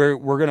we're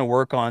going to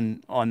work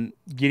on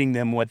getting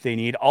them what they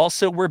need.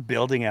 Also, we're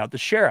building out the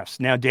sheriffs.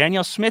 Now,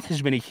 Danielle Smith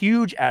has been a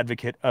huge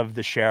advocate of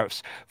the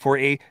sheriffs for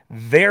a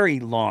very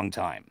long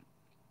time.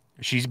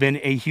 She's been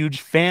a huge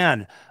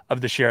fan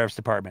of the sheriff's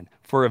department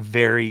for a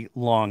very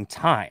long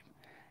time.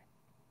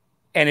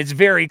 And it's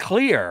very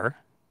clear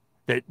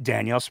that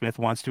Danielle Smith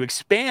wants to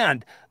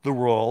expand the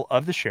role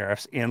of the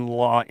sheriffs in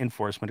law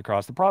enforcement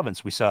across the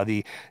province. We saw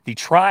the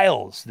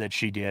trials that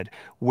she did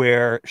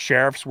where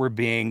sheriffs were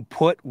being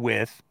put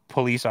with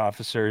police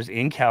officers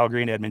in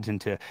Calgary and Edmonton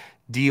to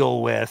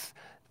deal with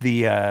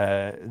the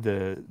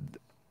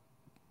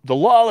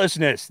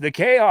lawlessness, the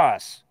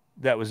chaos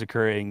that was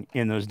occurring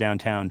in those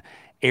downtown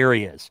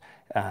areas.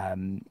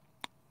 Um,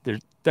 they're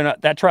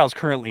not, that trial's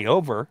currently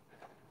over,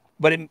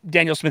 but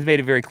Danielle Smith made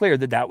it very clear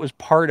that that was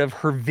part of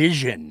her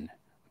vision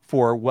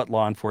for what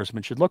law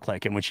enforcement should look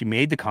like. And when she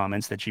made the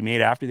comments that she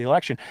made after the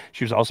election,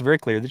 she was also very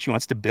clear that she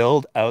wants to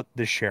build out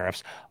the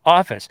sheriff's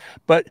office.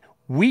 But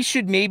we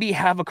should maybe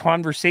have a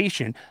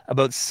conversation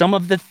about some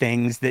of the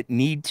things that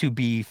need to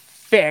be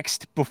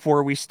fixed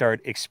before we start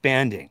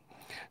expanding.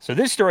 So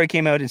this story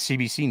came out in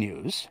CBC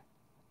News,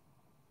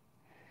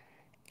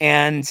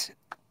 and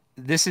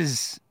this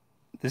is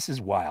this is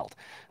wild.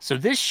 So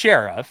this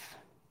sheriff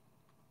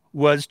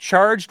was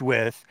charged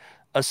with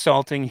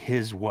assaulting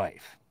his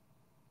wife.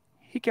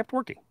 He kept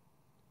working.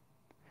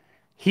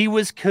 He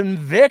was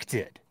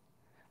convicted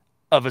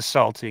of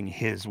assaulting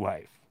his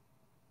wife.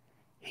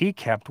 He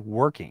kept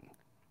working.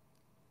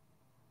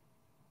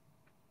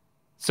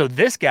 So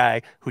this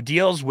guy who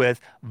deals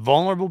with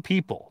vulnerable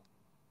people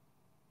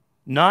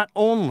not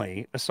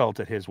only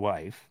assaulted his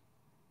wife,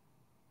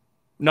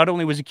 not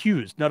only was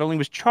accused, not only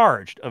was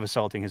charged of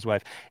assaulting his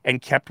wife,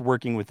 and kept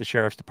working with the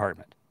sheriff's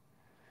department.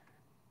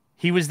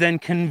 He was then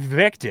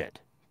convicted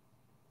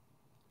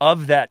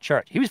of that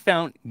charge. He was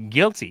found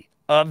guilty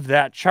of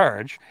that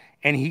charge,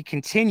 and he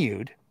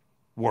continued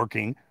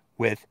working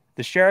with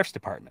the sheriff's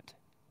department.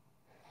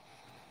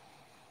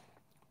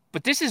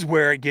 But this is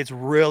where it gets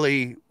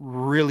really,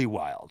 really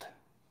wild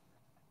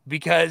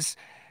because,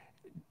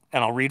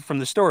 and I'll read from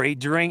the story,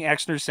 during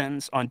Exner's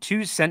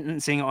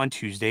sentencing on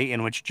Tuesday,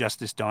 in which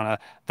Justice Donna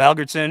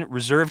Valgertson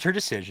reserved her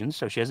decision,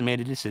 so she hasn't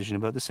made a decision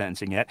about the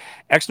sentencing yet,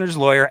 Exner's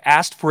lawyer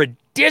asked for a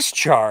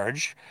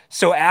discharge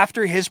so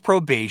after his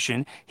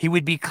probation, he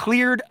would be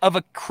cleared of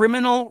a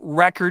criminal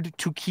record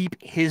to keep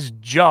his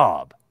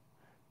job.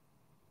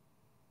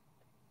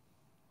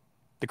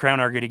 The Crown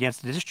argued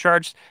against the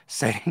discharge,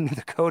 citing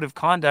the code of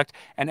conduct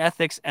and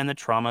ethics and the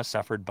trauma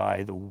suffered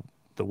by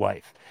the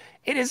wife.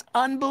 It is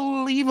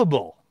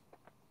unbelievable.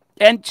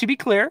 And to be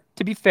clear,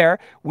 to be fair,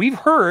 we've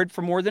heard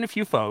from more than a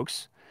few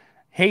folks,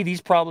 hey,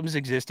 these problems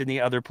exist in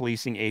the other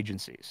policing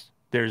agencies.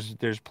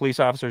 There's police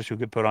officers who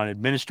get put on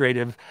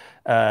administrative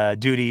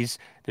duties.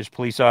 There's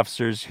police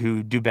officers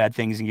who do bad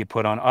things and get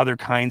put on other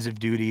kinds of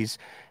duties.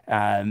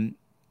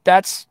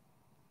 That's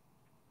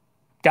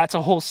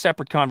a whole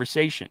separate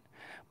conversation.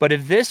 But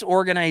if this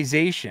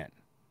organization,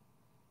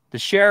 the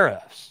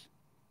sheriffs,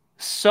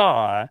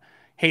 saw,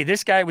 hey,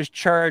 this guy was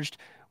charged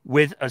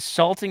with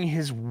assaulting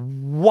his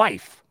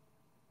wife,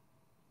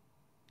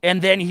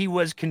 and then he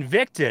was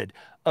convicted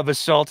of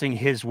assaulting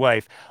his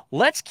wife,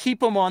 let's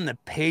keep him on the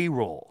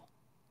payroll.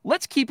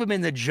 Let's keep him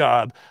in the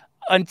job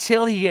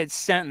until he gets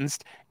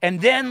sentenced,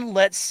 and then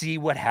let's see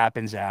what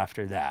happens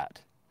after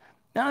that.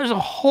 Now, there's a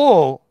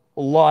whole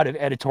lot of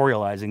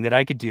editorializing that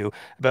I could do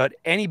about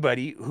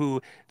anybody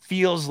who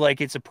feels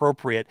like it's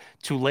appropriate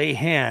to lay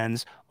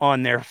hands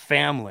on their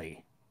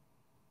family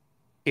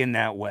in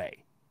that way.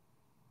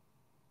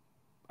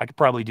 I could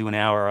probably do an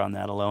hour on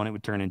that alone. It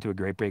would turn into a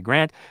great big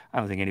rant. I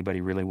don't think anybody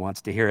really wants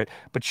to hear it.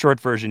 But short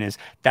version is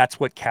that's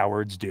what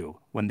cowards do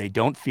when they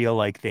don't feel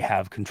like they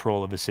have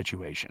control of a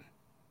situation.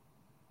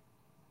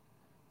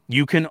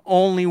 You can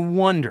only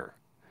wonder,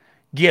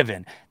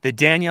 given that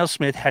Danielle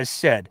Smith has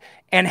said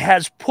and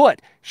has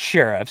put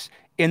sheriffs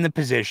in the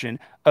position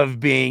of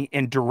being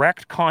in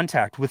direct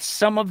contact with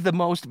some of the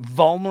most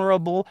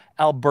vulnerable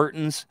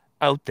Albertans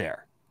out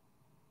there,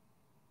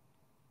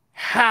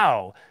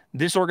 how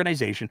this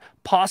organization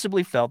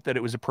possibly felt that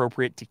it was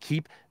appropriate to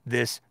keep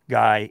this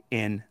guy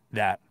in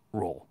that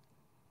role,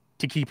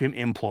 to keep him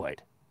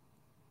employed.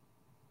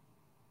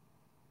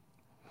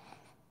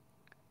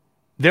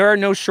 There are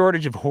no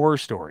shortage of horror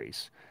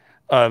stories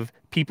of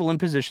people in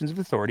positions of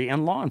authority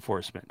and law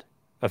enforcement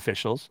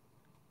officials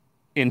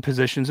in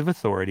positions of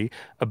authority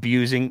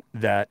abusing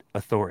that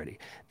authority.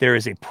 There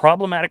is a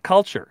problematic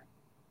culture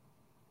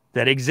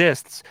that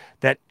exists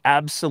that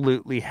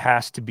absolutely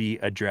has to be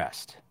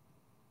addressed.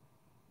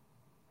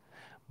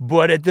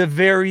 But at the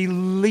very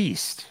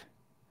least,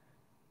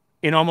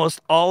 in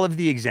almost all of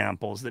the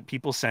examples that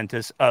people sent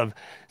us of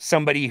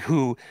somebody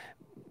who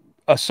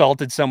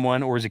assaulted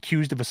someone or was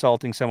accused of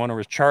assaulting someone or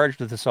was charged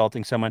with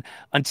assaulting someone,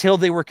 until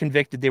they were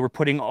convicted, they were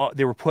put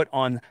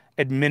on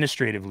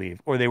administrative leave,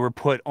 or they were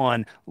put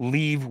on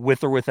leave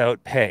with or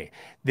without pay.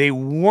 They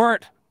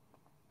weren't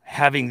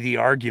having the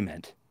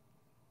argument,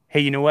 hey,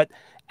 you know what?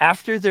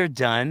 After they're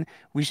done,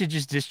 we should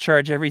just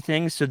discharge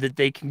everything so that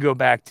they can go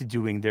back to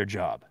doing their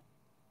job.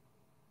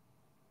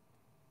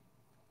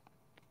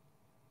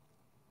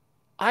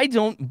 I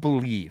don't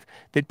believe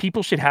that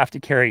people should have to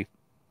carry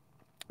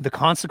the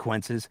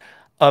consequences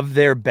of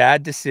their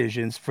bad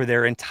decisions for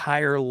their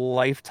entire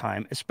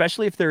lifetime,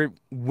 especially if they're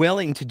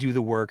willing to do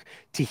the work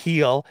to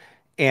heal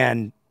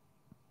and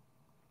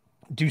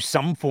do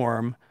some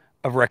form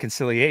of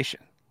reconciliation.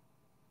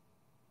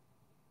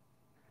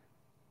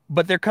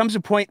 But there comes a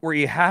point where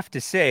you have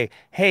to say,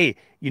 hey,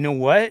 you know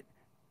what?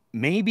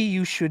 Maybe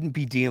you shouldn't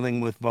be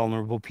dealing with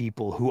vulnerable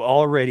people who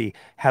already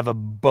have a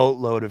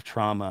boatload of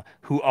trauma,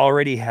 who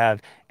already have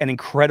an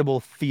incredible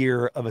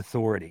fear of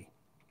authority.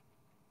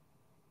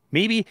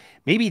 Maybe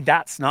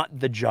that's not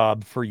the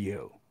job for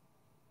you.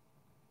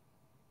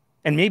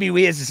 And maybe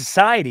we as a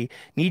society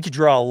need to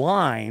draw a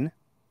line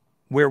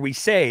where we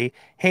say,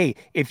 hey,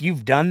 if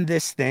you've done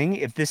this thing,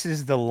 if this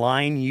is the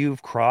line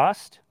you've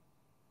crossed,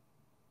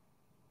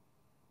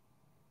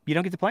 you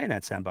don't get to play in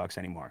that sandbox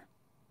anymore.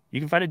 You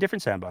can find a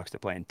different sandbox to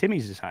play in.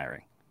 Timmy's is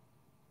hiring.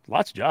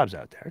 Lots of jobs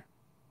out there.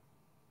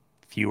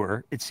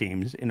 Fewer, it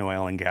seems, in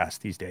oil and gas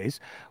these days,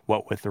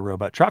 what with the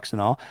robot trucks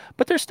and all.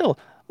 But there's still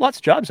lots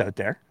of jobs out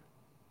there.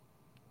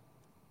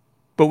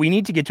 But we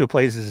need to get to a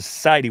place as a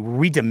society where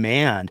we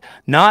demand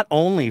not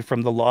only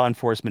from the law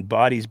enforcement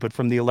bodies, but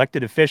from the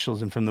elected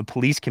officials and from the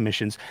police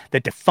commissions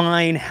that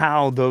define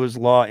how those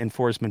law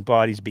enforcement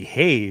bodies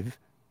behave.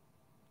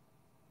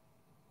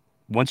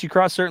 Once you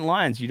cross certain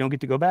lines, you don't get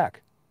to go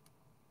back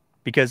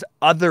because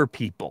other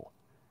people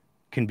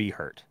can be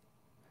hurt.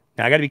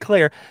 Now, I got to be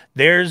clear.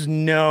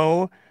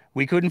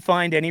 We couldn't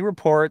find any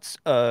reports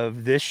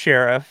of this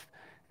sheriff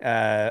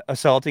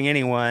assaulting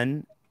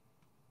anyone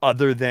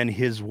other than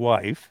his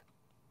wife.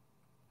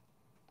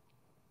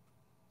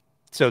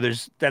 So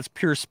that's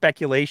pure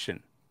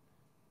speculation.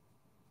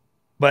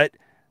 But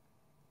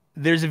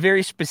there's a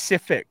very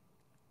specific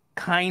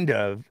kind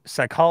of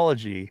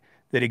psychology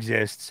that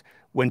exists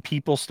when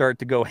people start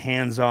to go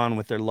hands-on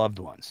with their loved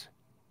ones.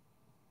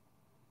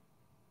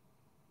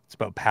 It's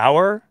about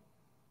power.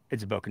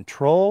 It's about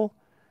control.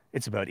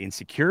 It's about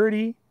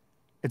insecurity.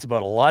 It's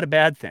about a lot of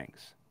bad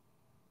things.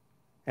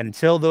 And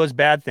until those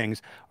bad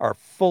things are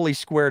fully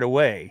squared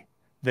away,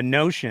 the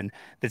notion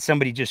that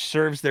somebody just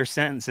serves their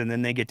sentence and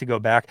then they get to go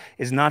back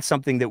is not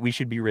something that we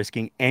should be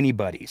risking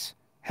anybody's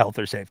health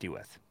or safety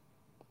with.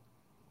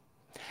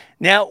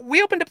 Now,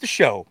 we opened up the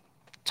show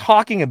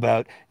talking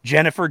about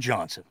Jennifer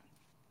Johnson.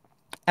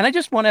 And I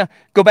just want to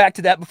go back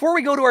to that before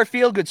we go to our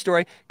feel-good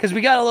story, because we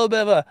got a little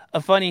bit of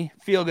a funny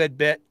feel-good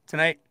bit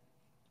tonight.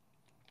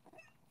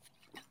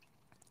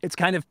 It's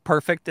kind of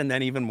perfect and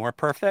then even more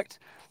perfect.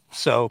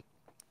 So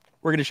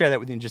we're going to share that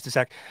with you in just a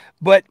sec.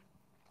 But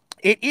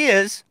it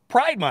is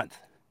Pride Month.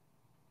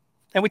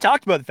 And we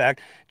talked about the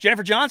fact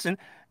Jennifer Johnson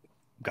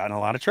got in a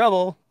lot of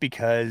trouble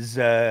because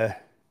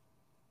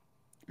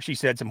she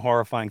said some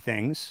horrifying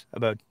things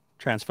about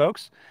trans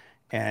folks.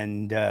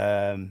 And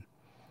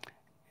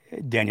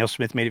Danielle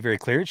Smith made it very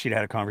clear she'd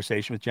had a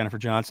conversation with Jennifer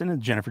Johnson,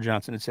 and Jennifer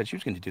Johnson had said she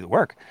was going to do the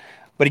work.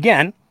 But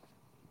again,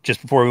 just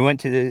before we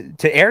went to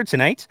air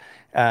tonight,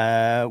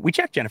 we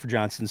checked Jennifer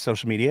Johnson's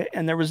social media,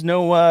 and there was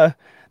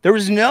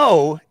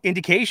no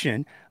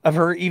indication of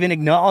her even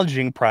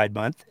acknowledging Pride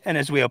Month. And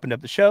as we opened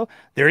up the show,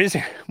 there is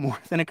more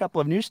than a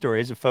couple of news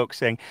stories of folks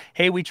saying,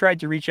 hey, we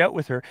tried to reach out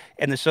with her,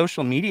 and the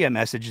social media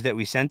message that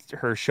we sent to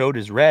her showed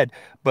as read,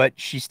 but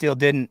she still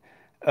didn't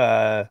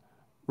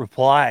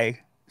reply.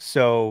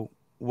 So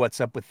what's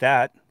up with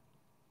that?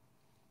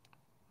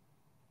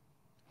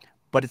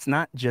 But it's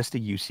not just a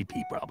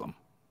UCP problem.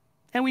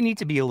 And we need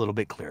to be a little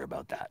bit clear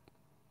about that.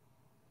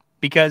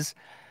 Because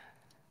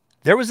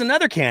there was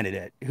another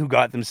candidate who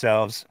got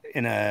themselves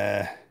in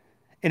a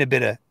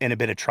bit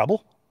of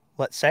trouble,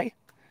 let's say.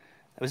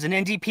 It was an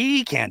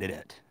NDP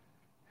candidate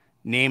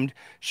named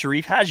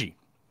Sharif Haji.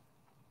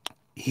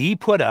 He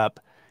put up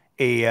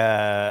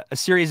a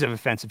series of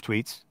offensive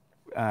tweets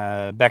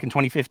back in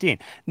 2015.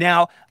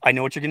 Now, I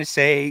know what you're going to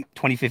say,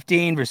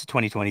 2015 versus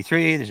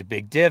 2023, there's a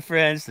big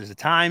difference, there's a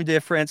time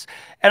difference,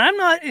 and I'm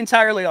not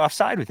entirely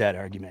offside with that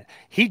argument.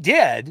 He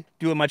did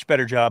do a much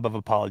better job of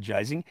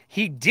apologizing.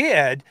 He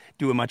did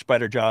do a much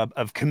better job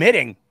of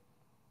committing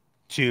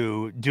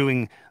to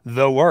doing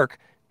the work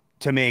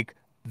to make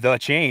the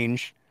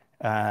change.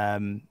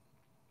 But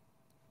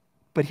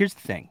here's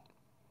the thing.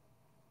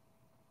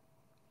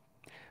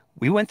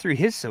 We went through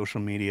his social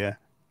media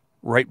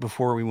right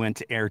before we went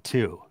to air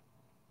 2.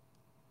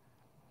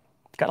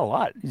 He's got a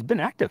lot. He's been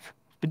active.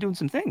 He's been doing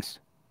some things.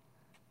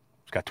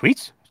 He's got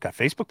tweets. He's got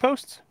Facebook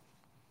posts.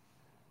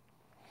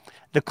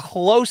 The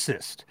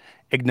closest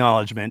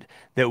acknowledgement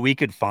that we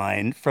could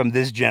find from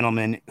this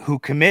gentleman who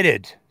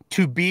committed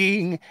to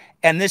being,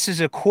 and this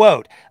is a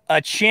quote,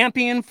 a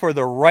champion for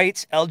the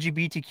rights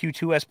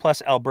LGBTQ2S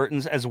plus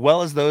Albertans, as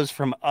well as those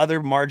from other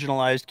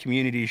marginalized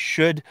communities,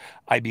 should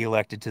I be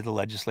elected to the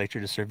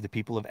legislature to serve the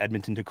people of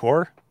Edmonton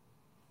Decorah.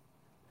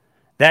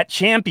 That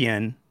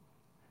champion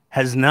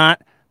has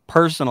not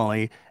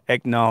personally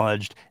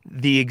acknowledged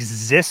the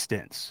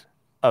existence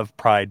of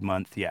Pride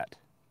Month yet.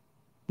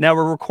 Now,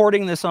 we're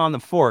recording this on the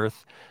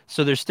 4th,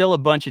 so there's still a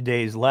bunch of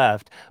days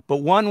left. But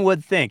one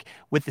would think,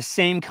 with the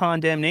same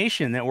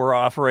condemnation that we're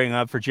offering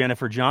up for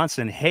Jennifer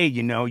Johnson, hey,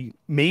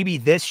 maybe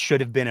this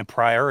should have been a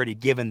priority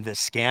given the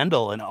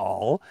scandal and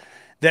all,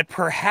 that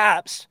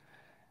perhaps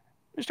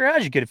Mr.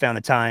 Haji could have found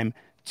the time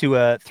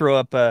to throw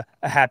up a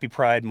happy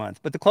Pride Month.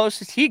 But the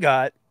closest he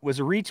got was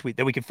a retweet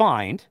that we could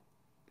find,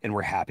 and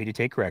we're happy to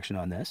take correction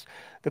on this.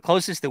 The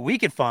closest that we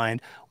could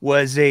find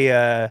was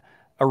a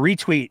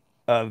retweet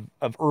of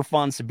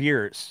Irfan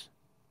Sabir's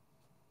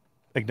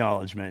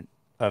acknowledgement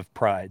of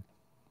Pride,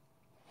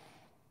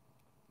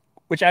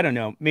 which I don't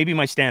know. Maybe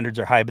my standards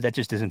are high, but that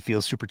just doesn't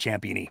feel super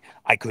champion-y.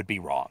 I could be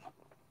wrong.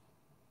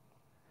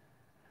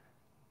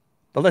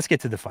 But let's get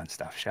to the fun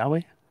stuff, shall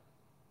we?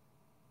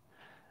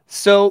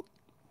 So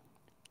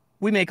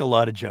we make a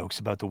lot of jokes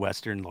about the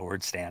Western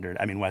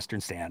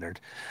Standard,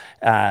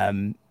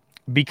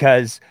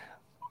 because,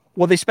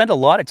 well, they spend a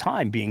lot of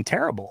time being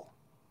terrible.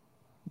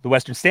 The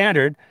Western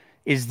Standard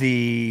is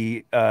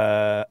the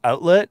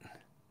outlet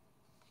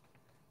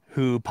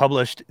who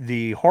published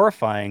the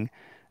horrifying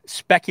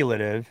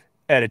speculative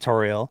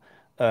editorial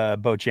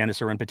about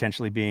Janice Oren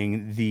potentially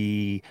being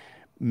the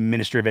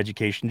Minister of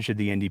Education should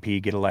the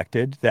NDP get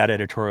elected. That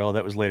editorial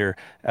that was later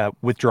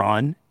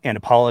withdrawn and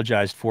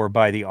apologized for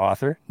by the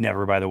author,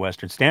 never by the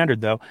Western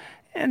Standard, though.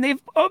 And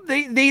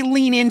they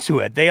lean into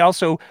it. They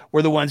also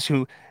were the ones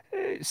who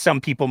some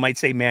people might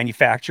say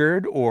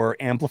manufactured or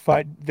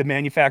amplified the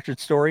manufactured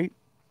story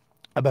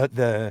about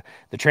the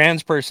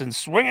trans person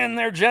swinging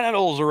their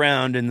genitals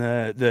around in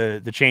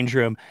the change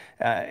room,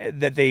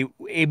 that they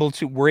were able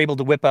to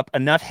whip up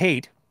enough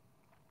hate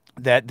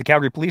that the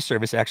Calgary Police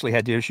Service actually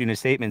had to issue a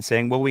statement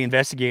saying, well, we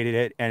investigated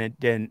it and it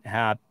didn't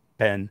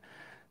happen.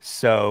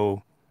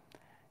 So,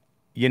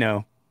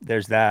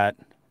 there's that.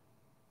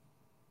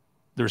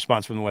 The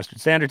response from the Western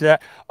Standard to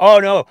that: oh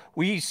no,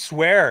 we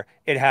swear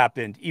it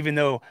happened, even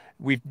though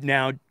we've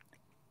now,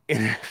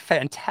 in a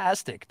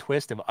fantastic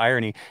twist of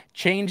irony,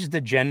 changed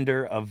the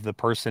gender of the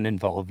person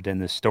involved in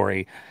the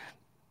story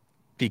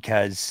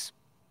because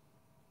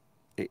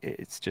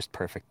it's just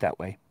perfect that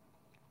way.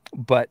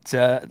 But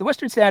the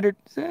Western Standard,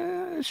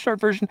 short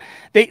version,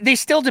 they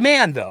still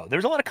demand, though. There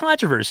was a lot of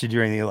controversy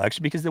during the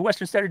election because the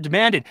Western Standard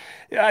demanded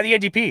the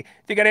NDP,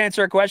 they got to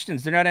answer our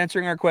questions. They're not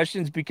answering our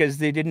questions because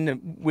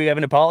we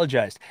haven't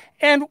apologized.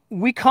 And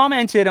we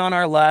commented on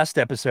our last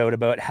episode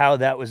about how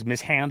that was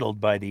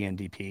mishandled by the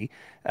NDP.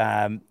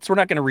 So we're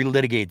not going to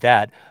relitigate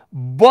that.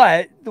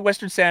 But the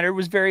Western Standard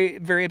was very,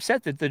 very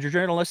upset that the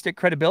journalistic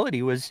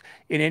credibility was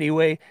in any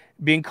way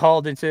being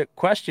called into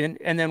question.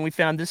 And then we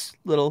found this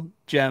little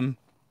gem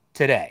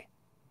today.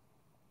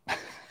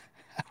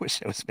 I wish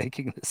I was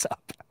making this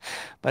up,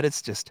 but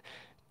it's just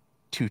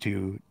too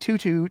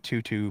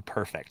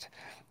perfect.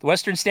 The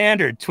Western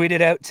Standard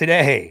tweeted out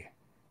today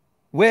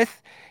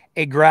with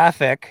a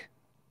graphic.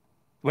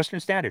 Western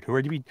Standard, who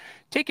are to be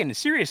taken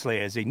seriously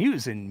as a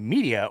news and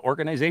media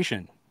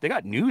organization. They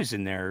got news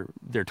in their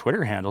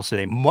Twitter handle, so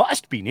they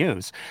must be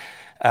news.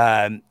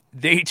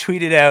 They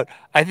tweeted out,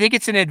 I think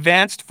it's an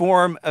advanced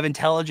form of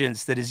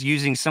intelligence that is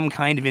using some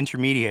kind of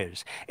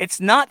intermediaries. It's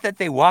not that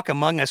they walk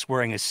among us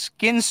wearing a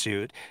skin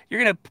suit.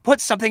 You're going to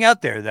put something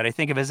out there that I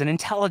think of as an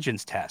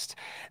intelligence test.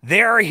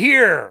 They're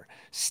here.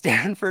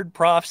 Stanford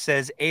prof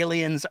says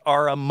aliens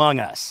are among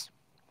us,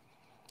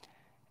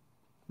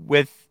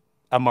 with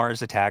a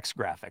Mars Attacks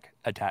graphic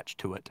attached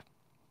to it,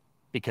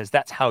 because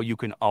that's how you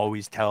can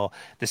always tell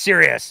the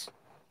serious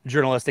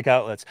journalistic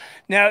outlets.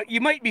 Now,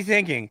 you might be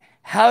thinking,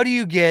 how do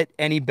you get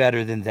any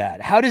better than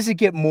that? How does it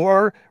get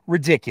more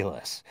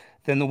ridiculous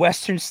than the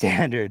Western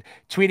Standard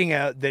tweeting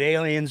out that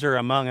aliens are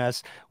among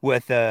us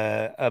with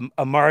a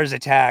Mars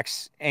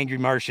Attacks Angry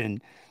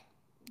Martian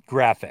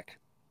graphic?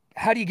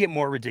 How do you get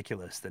more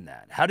ridiculous than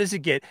that?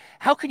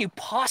 How can you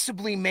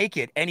possibly make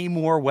it any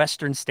more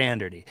Western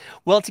Standardy?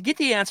 Well, to get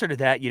the answer to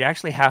that, you'd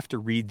actually have to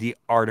read the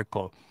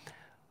article,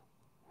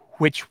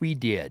 which we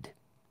did.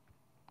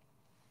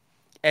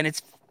 And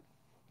it's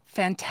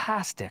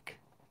fantastic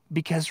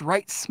because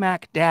right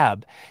smack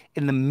dab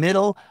in the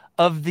middle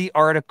of the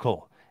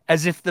article,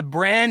 as if the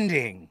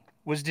branding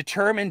was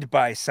determined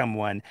by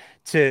someone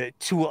to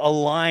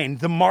align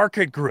the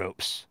market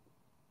groups,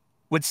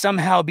 would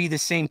somehow be the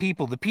same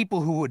people. The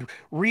people who would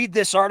read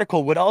this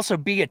article would also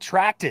be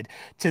attracted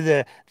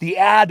to the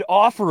ad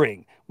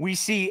offering. We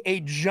see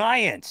a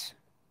giant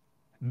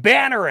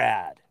banner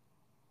ad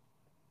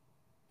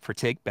for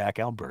Take Back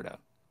Alberta,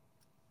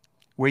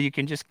 where you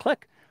can just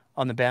click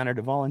on the banner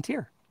to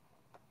volunteer.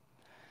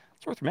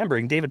 It's worth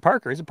remembering David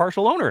Parker is a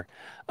partial owner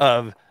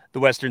of the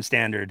Western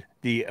Standard,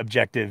 the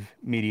objective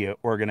media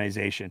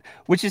organization,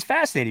 which is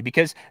fascinating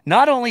because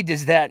not only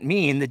does that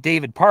mean that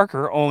David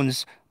Parker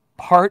owns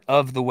part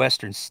of the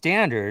Western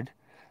Standard,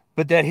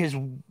 but that his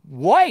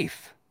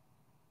wife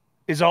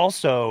is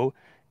also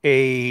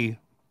and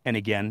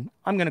again,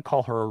 I'm going to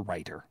call her a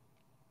writer,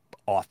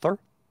 author,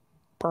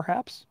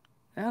 perhaps.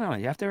 I don't know.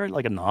 You have to write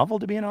like a novel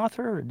to be an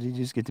author, or do you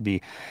just get to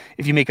be,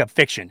 if you make up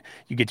fiction,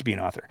 you get to be an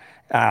author?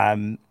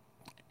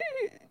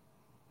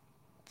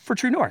 for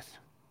True North.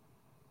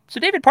 So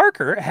David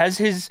Parker has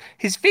his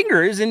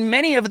fingers in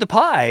many of the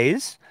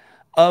pies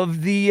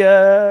of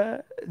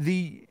the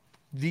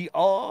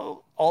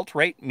all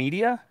alt-right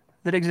media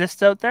that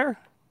exists out there,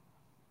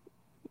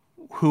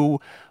 who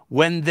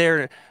when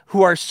they're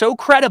who are so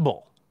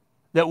credible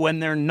that when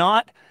they're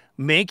not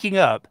making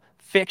up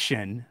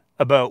fiction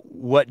about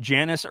what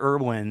Janice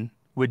Irwin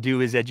would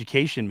do as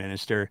education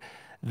minister,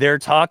 they're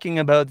talking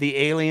about the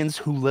aliens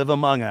who live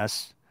among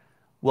us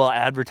while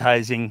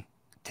advertising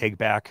Take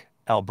Back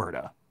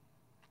Alberta.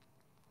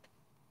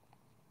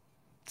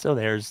 So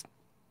there's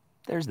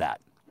that.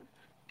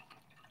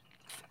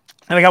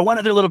 And we got one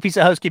other little piece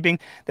of housekeeping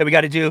that we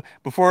got to do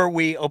before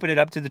we open it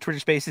up to the Twitter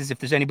Spaces. If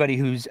there's anybody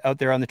who's out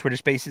there on the Twitter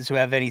Spaces who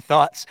have any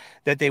thoughts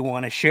that they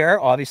want to share,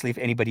 obviously, if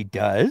anybody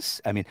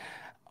does, I mean,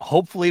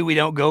 hopefully we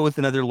don't go with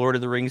another Lord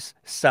of the Rings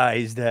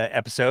sized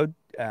episode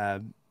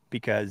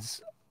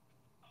because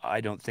I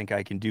don't think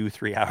I can do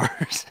 3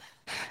 hours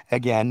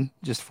again,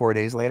 just 4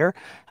 days later.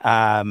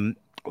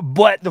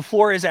 But the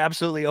floor is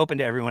absolutely open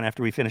to everyone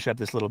after we finish up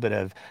this little bit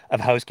of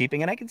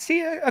housekeeping. And I can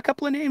see a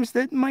couple of names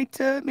that might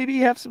maybe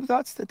have some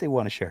thoughts that they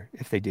want to share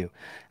if they do.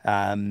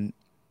 There's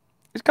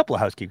a couple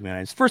of housekeeping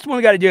items. First one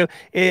we got to do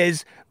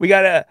is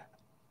the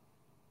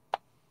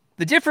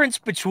difference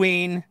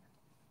between,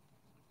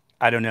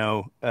 I don't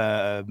know,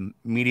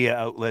 media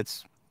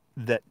outlets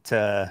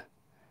that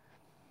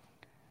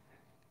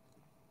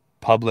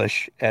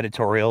publish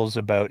editorials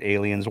about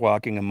aliens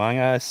walking among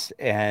us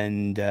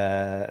and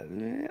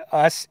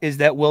us is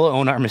that we'll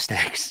own our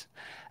mistakes.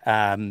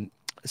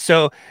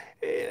 So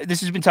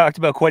this has been talked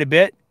about quite a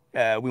bit.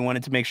 We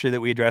wanted to make sure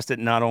that we addressed it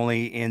not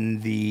only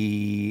in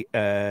the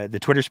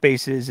Twitter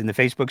Spaces and the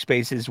Facebook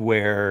Spaces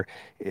where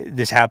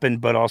this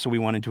happened, but also we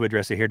wanted to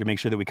address it here to make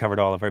sure that we covered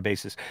all of our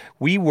bases.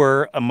 We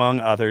were, among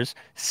others,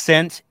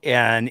 sent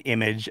an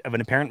image of an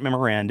apparent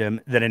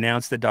memorandum that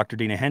announced that Dr.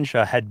 Dina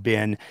Henshaw had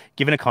been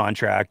given a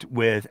contract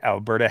with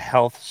Alberta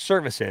Health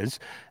Services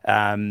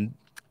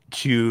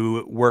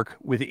to work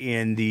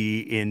within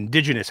the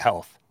Indigenous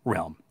health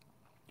realm,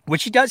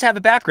 which she does have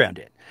a background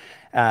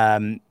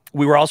in.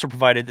 We were also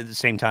provided at the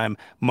same time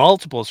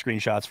multiple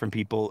screenshots from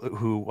people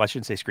who, well, I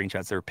shouldn't say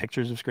screenshots, they were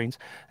pictures of screens,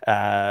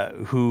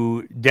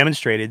 who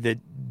demonstrated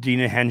that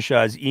Dina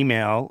Henshaw's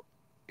email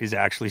is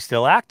actually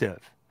still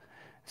active.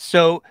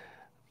 So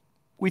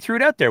we threw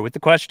it out there with the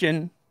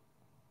question,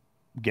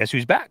 guess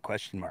who's back?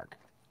 Question mark.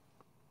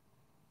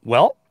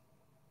 Well,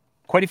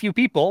 quite a few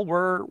people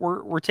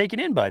were taken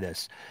in by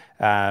this.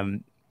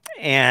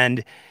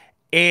 And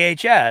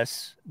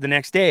AHS the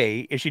next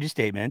is issued a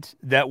statement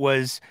that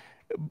was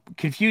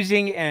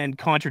confusing and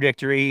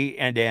contradictory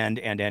and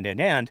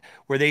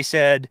where they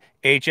said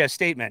AHS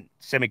statement,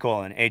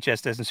 semicolon,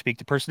 AHS doesn't speak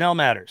to personnel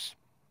matters.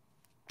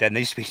 Then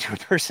they speak to a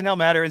personnel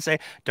matter and say,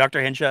 Dr.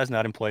 Henshaw is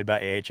not employed by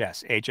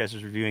AHS. AHS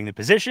is reviewing the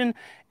position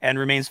and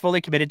remains fully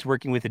committed to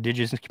working with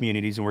Indigenous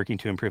communities and working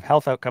to improve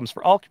health outcomes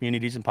for all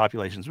communities and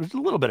populations, which is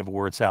a little bit of a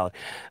word salad.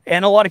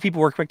 And a lot of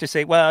people were quick to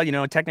say, well, you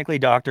know, technically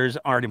doctors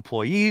aren't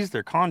employees,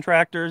 they're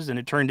contractors. And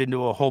it turned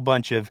into a whole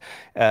bunch of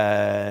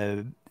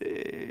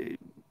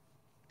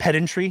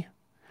pedantry.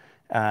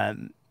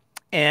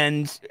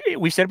 And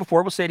we've said it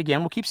before, we'll say it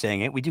again, we'll keep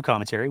saying it. We do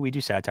commentary, we do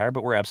satire,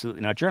 but we're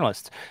absolutely not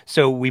journalists.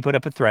 So we put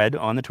up a thread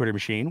on the Twitter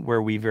machine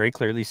where we very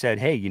clearly said,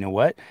 hey, you know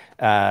what?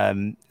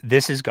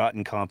 This has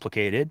gotten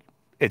complicated.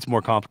 It's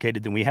more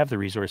complicated than we have the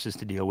resources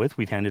to deal with.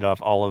 We've handed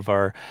off all of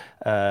our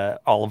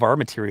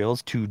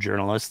materials to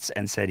journalists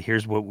and said,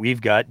 here's what we've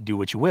got, do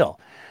what you will.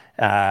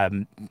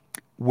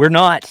 We're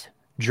not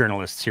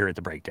journalists here at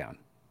The Breakdown.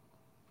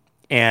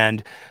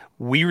 And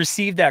we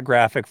received that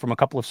graphic from a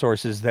couple of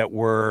sources that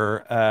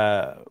were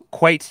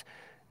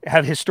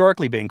have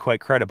historically been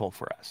quite credible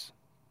for us.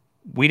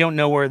 We don't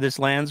know where this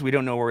lands. We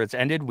don't know where it's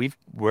ended.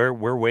 We're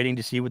waiting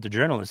to see what the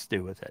journalists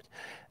do with it.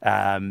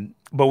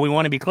 But we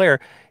want to be clear.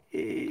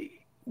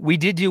 We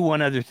did do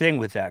one other thing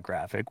with that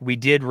graphic. We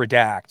did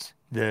redact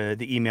the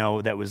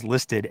email that was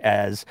listed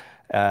as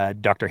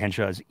Dr.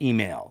 Henshaw's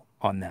email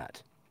on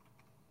that,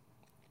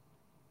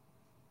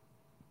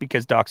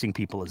 because doxing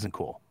people isn't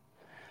cool.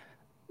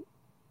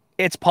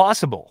 It's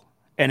possible,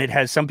 and it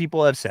has, some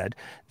people have said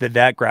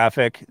that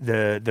graphic,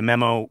 the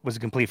memo, was a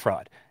complete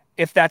fraud.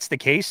 If that's the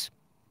case,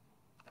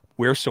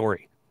 we're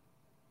sorry.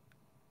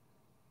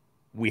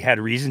 We had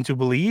reason to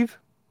believe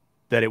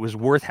that it was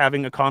worth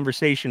having a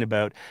conversation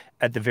about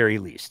at the very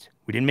least.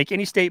 We didn't make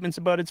any statements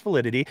about its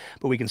validity,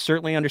 but we can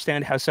certainly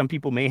understand how some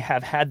people may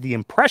have had the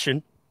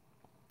impression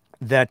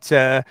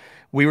that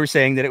we were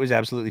saying that it was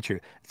absolutely true.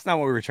 It's not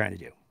what we were trying to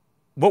do.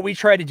 What we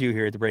try to do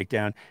here at The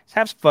Breakdown is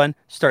have some fun,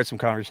 start some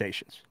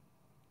conversations,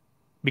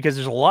 because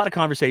there's a lot of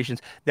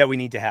conversations that we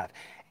need to have.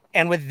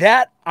 And with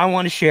that, I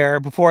want to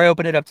share, before I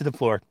open it up to the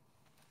floor,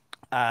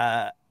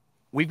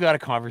 we've got a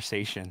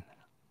conversation.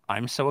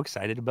 I'm so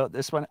excited about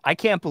this one. I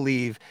can't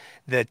believe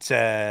that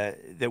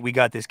that we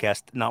got this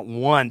guest not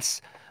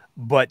once,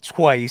 but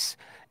twice,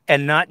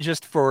 and not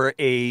just for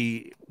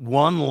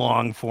one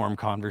long form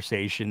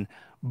conversation,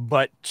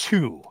 but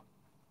two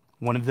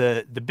One of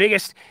the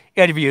biggest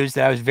interviews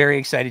that I was very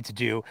excited to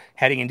do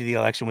heading into the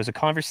election was a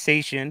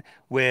conversation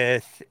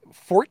with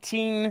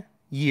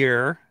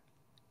 14-year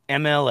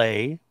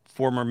MLA,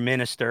 former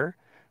minister,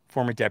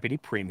 former deputy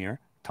premier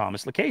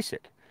Thomas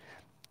Lukasik.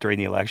 During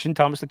the election,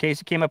 Thomas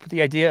Lukasik came up with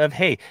the idea of,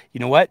 hey, you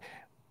know what?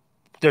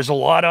 There's a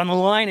lot on the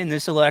line in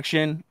this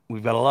election.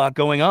 We've got a lot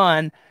going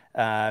on.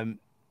 Um,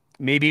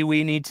 Maybe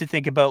we need to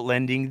think about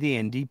lending the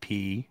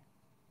NDP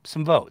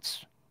some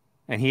votes.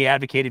 And he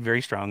advocated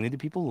very strongly that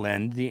people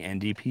lend the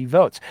NDP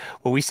votes.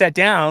 Well, we sat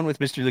down with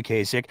Mr.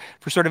 Lukasik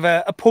for sort of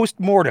a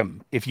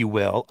post-mortem, if you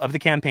will, of the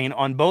campaign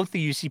on both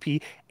the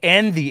UCP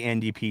and the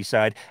NDP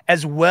side,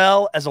 as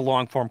well as a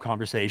long-form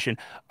conversation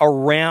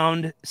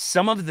around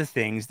some of the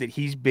things that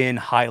he's been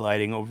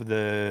highlighting over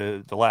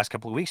the last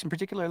couple of weeks, and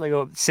particularly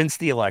since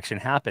the election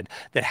happened,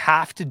 that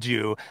have to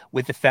do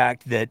with the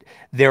fact that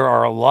there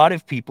are a lot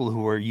of people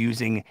who are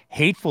using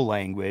hateful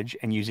language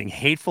and using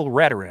hateful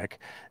rhetoric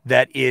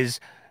that is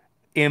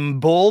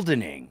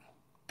emboldening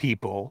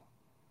people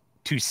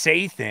to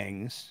say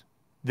things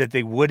that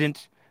they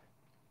wouldn't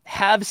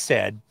have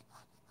said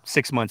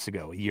 6 months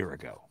ago, a year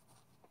ago.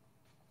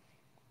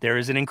 There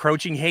is an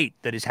encroaching hate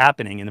that is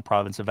happening in the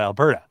province of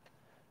Alberta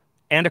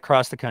and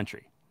across the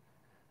country.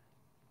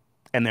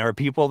 And there are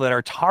people that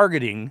are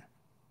targeting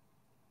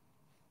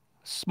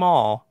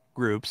small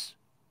groups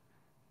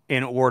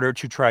in order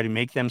to try to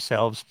make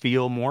themselves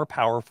feel more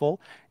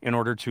powerful, in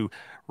order to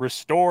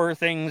restore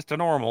things to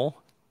normal,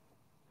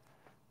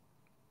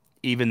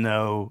 even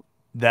though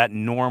that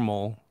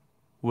normal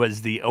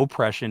was the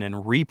oppression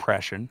and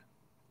repression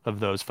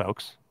of those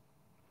folks.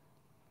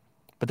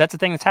 But that's the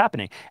thing that's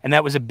happening. And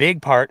that was a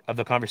big part of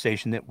the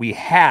conversation that we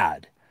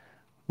had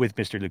with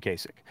Mr.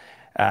 Lukasik.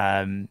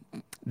 Um,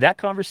 that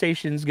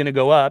conversation is going to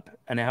go up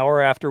an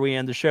hour after we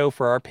end the show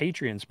for our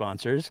Patreon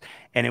sponsors,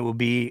 and it will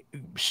be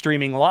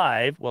streaming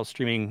live, well,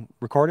 streaming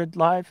recorded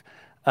live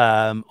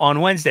on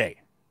Wednesday.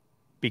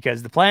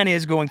 Because the plan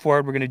is going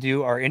forward, we're going to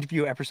do our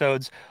interview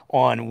episodes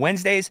on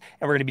Wednesdays,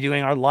 and we're going to be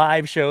doing our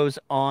live shows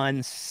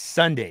on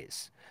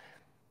Sundays.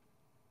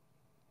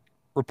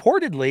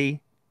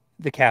 Reportedly,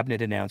 the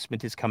cabinet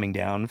announcement is coming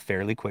down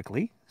fairly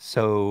quickly,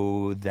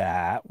 so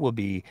that will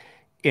be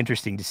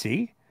interesting to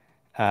see.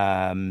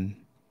 Um,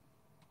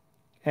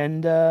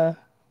 and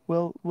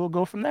we'll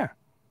go from there.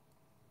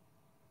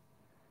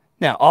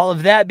 Now, all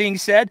of that being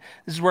said,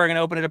 this is where I'm going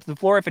to open it up to the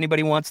floor. If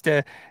anybody wants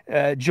to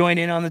join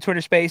in on the Twitter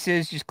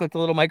Spaces, just click the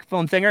little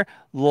microphone thinger.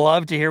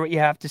 Love to hear what you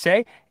have to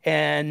say.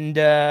 And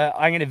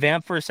I'm going to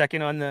vamp for a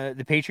second on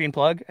the Patreon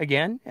plug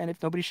again. And if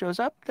nobody shows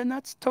up, then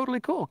that's totally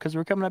cool because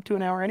we're coming up to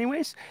an hour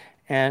anyways.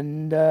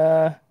 And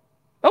oh,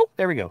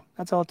 there we go.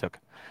 That's all it took.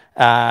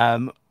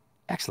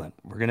 Excellent.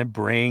 We're going to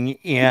bring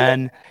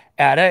in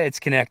Ada. It's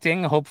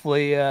connecting.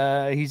 Hopefully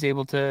he's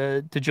able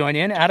to join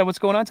in. Ada, what's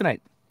going on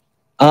tonight?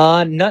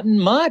 Nothing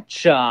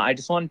much. I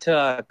just wanted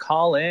to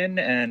call in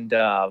and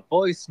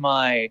voice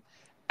my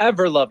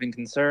ever-loving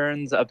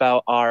concerns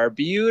about our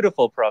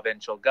beautiful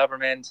provincial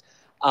government.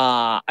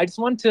 I just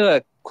want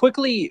to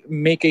quickly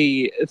make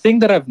a thing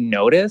that I've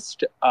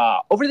noticed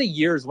over the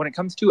years when it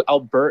comes to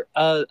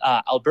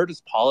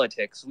Alberta's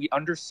politics. We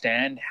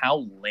understand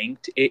how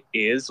linked it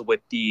is with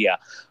the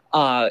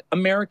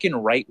American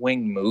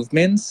right-wing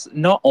movements,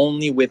 not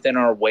only within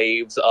our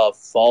waves of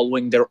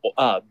following their,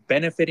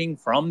 benefiting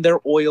from their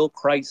oil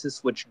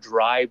crisis, which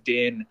drived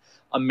in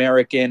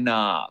American,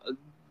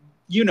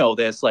 you know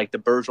this, like the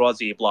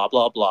bourgeoisie, blah,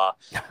 blah, blah.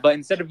 But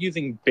instead of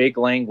using big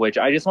language,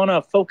 I just want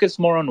to focus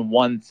more on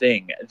one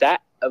thing.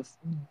 That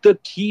the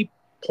key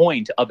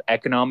point of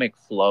economic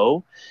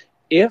flow,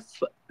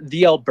 if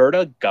the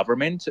Alberta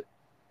government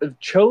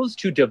chose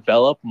to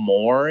develop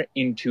more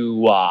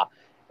into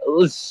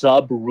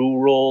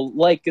sub-rural,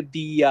 like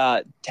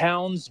the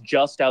towns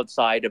just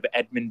outside of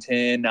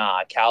Edmonton,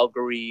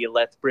 Calgary,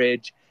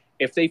 Lethbridge,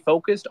 if they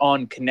focused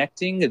on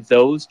connecting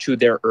those to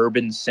their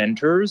urban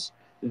centers,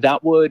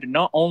 that would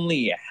not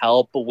only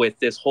help with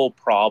this whole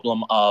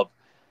problem of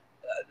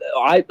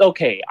I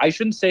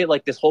shouldn't say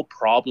like this whole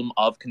problem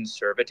of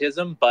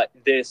conservatism, but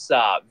this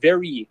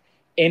very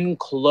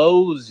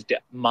enclosed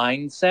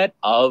mindset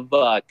of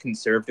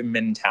conservative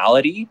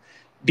mentality.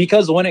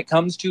 Because when it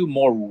comes to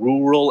more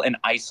rural and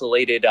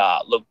isolated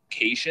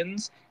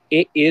locations,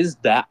 it is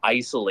that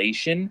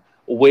isolation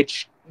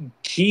which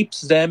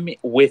keeps them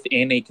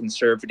within a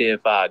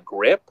conservative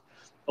grip.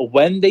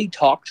 When they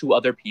talk to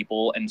other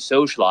people and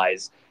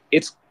socialize,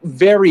 it's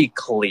very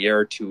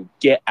clear to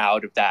get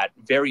out of that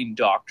very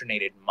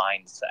indoctrinated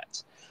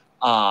mindset.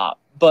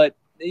 But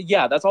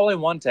yeah, that's all I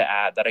want to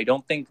add. That I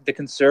don't think the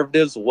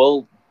Conservatives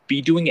will be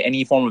doing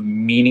any form of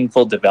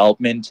meaningful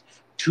development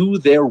to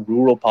their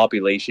rural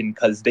population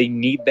because they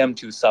need them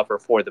to suffer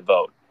for the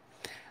vote.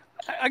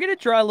 I'm going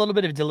to draw a little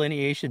bit of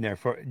delineation there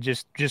for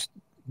just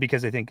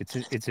because I think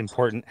it's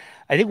important.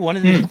 I think one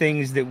of the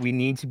things that we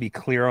need to be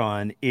clear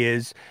on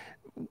is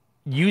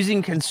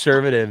using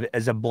conservative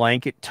as a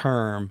blanket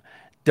term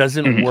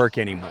doesn't Mhm. work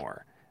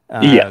anymore.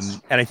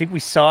 Yes. And I think we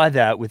saw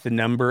that with the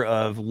number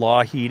of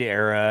Lougheed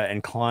era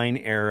and Klein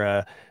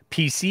era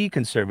PC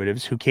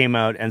conservatives who came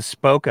out and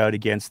spoke out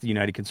against the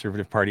United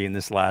Conservative Party in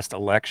this last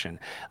election.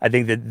 I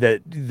think that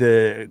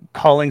the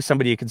calling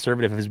somebody a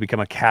conservative has become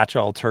a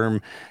catch-all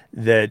term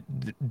that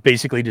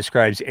basically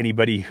describes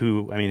anybody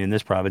who, I mean, in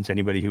this province,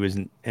 anybody who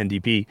isn't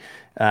NDP.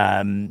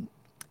 Um,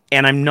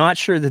 and I'm not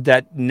sure that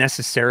that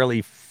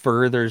necessarily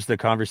furthers the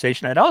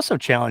conversation. I'd also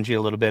challenge you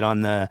a little bit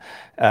on uh,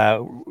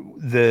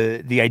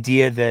 the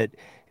idea that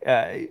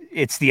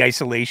it's the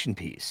isolation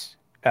piece.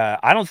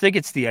 I don't think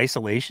it's the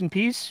isolation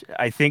piece.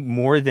 I think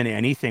more than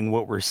anything,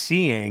 what we're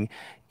seeing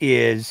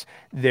is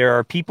there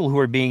are people who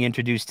are being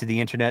introduced to the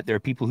internet. There are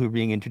people who are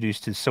being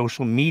introduced to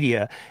social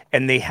media,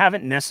 and they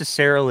haven't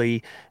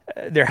necessarily,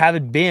 there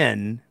haven't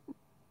been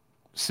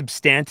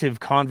substantive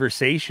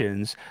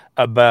conversations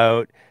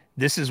about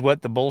this is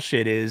what the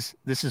bullshit is,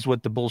 this is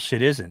what the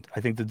bullshit isn't.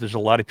 I think that there's a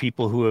lot of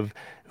people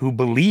who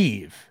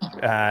believe,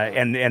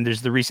 and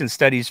there's the recent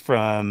studies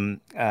from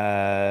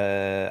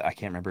I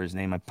can't remember his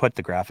name. I put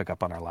the graphic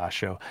up on our last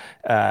show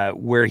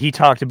where he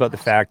talked about the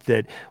fact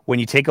that when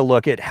you take a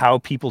look at how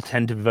people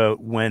tend to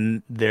vote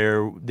when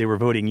they were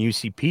voting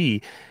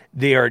UCP,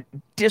 they are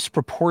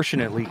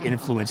disproportionately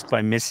influenced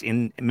by mis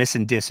and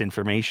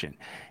disinformation.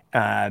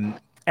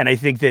 And I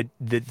think that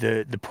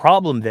the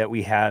problem that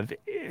we have,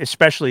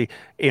 especially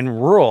in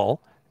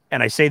rural,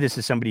 and I say this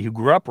as somebody who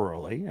grew up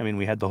rurally. I mean,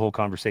 we had the whole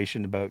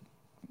conversation about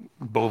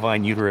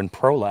bovine uterine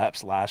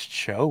prolapse last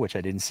show, which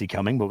I didn't see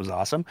coming, but was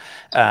awesome.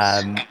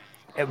 Um,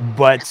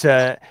 but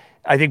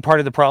I think part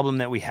of the problem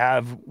that we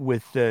have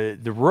with the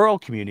rural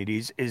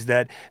communities is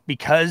that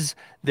because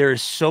there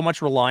is so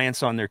much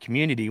reliance on their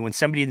community, when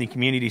somebody in the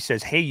community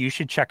says, "Hey, you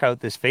should check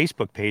out this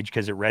Facebook page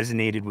because it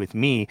resonated with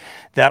me,"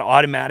 that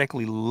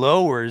automatically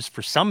lowers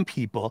for some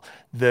people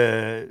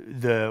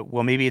the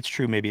well, maybe it's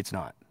true, maybe it's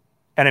not.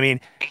 And I mean,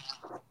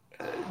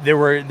 there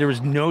was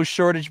no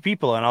shortage of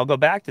people, and I'll go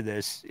back to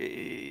this.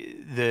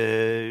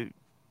 The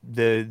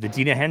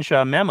Dina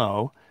Henshaw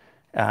memo,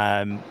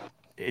 um,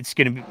 it's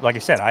going to be like I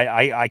said.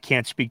 I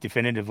can't speak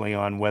definitively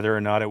on whether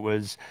or not it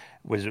was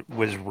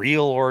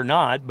real or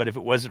not. But if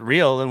it wasn't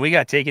real, then we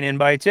got taken in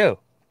by it too.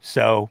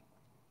 So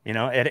it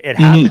Mhm.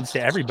 happens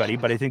to everybody.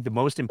 But I think the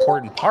most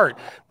important part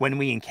when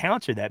we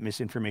encounter that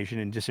misinformation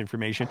and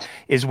disinformation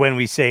is when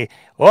we say,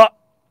 "Oh,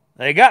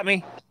 they got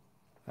me."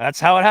 That's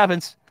how it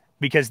happens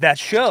because that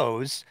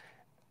shows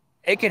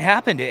it can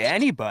happen to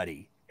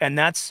anybody. And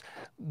that's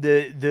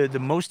the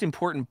most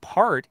important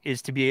part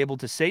is to be able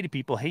to say to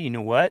people, hey, you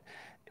know what?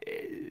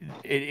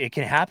 It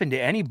can happen to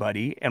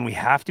anybody, and we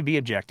have to be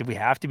objective. We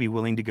have to be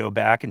willing to go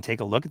back and take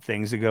a look at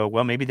things and go,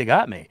 well, maybe they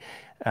got me.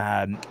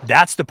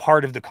 That's the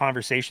part of the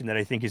conversation that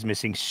I think is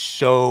missing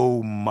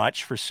so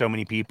much for so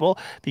many people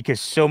because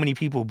so many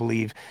people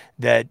believe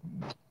that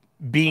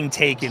being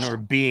taken or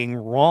being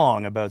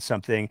wrong about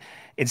something,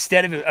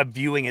 instead of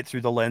viewing it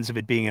through the lens of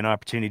it being an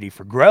opportunity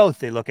for growth,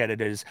 they look at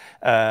it as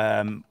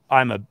I'm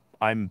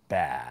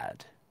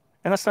bad,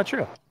 and that's not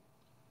true.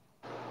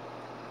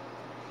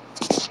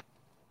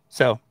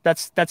 So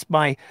that's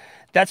my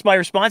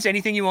response.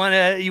 Anything you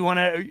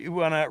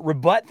wanna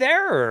rebut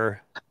there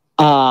or?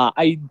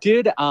 I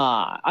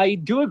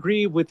do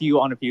agree with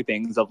you on a few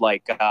things of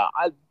like,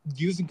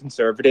 using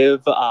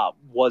conservative,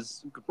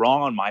 was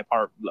wrong on my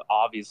part,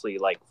 obviously,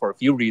 like for a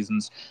few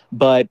reasons.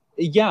 But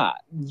yeah,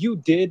 you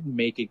did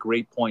make a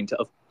great point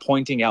of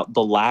pointing out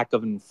the lack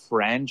of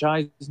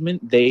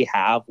enfranchisement they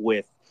have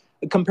with,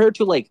 compared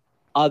to like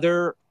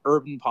other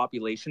urban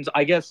populations.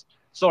 I guess,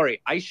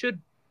 sorry, I should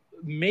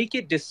make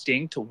it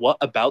distinct what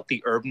about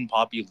the urban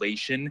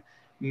population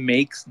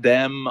makes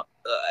them,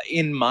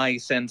 in my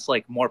sense,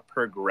 like more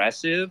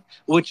progressive,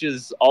 which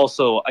is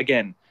also,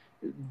 again,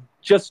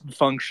 just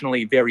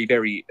functionally very,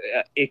 very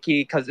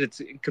icky because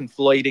it's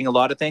conflating a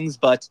lot of things.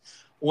 But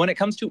when it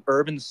comes to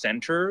urban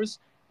centers,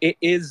 it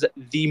is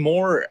the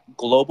more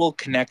global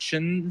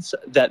connections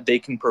that they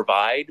can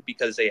provide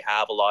because they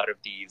have a lot of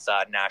these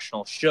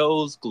national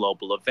shows,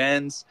 global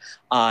events.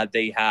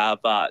 They have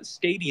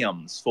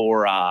stadiums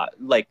for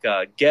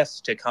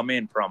guests to come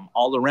in from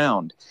all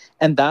around.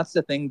 And that's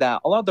the thing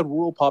that a lot of the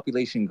rural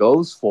population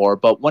goes for.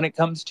 But when it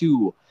comes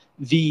to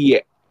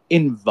the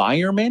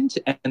environment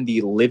and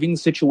the living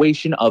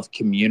situation of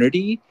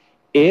community,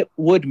 it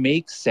would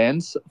make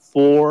sense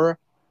for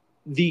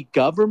the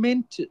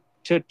government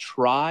to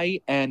try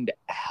and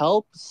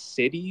help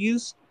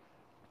cities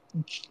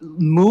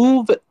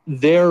move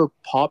their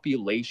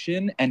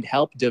population and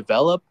help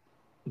develop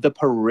the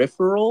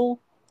peripheral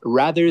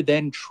rather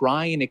than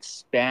try and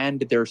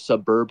expand their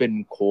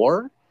suburban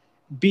core,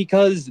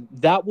 because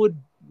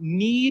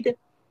need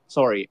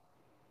sorry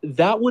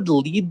that would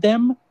lead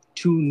them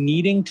to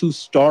needing to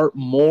start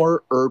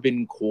more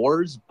urban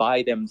cores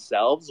by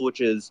themselves, which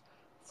is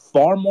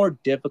far more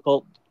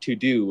difficult to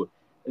do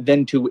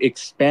than to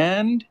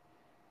expand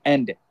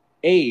and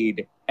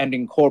aid and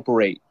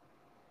incorporate.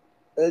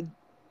 Uh,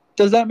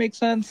 does that make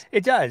sense?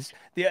 It does.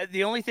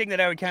 The only thing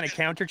that I would kind of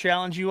counter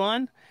challenge you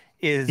on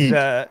is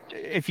Mm.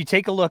 if you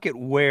take a look at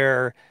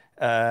where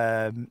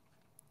in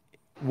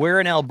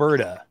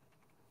Alberta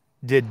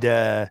did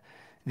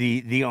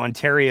the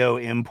Ontario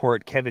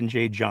import Kevin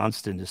J.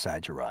 Johnston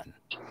decide to run?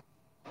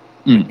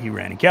 Mm. He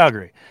ran in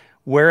Calgary.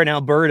 Where in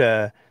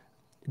Alberta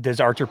does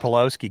Artur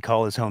Pawlowski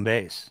call his home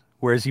base?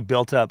 Where has he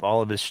built up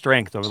all of his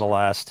strength over the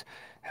last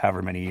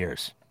however many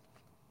years?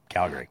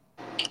 Calgary.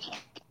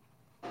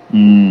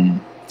 Mm.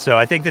 So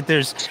I think that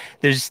there's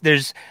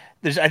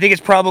I think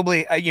it's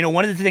probably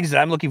one of the things that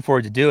I'm looking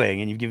forward to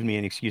doing, and you've given me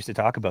an excuse to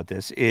talk about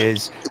this,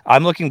 is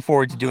I'm looking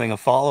forward to doing a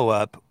follow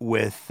up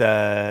with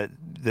the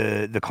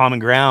Common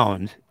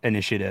Ground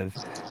initiative,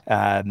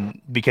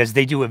 because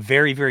they do a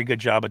very good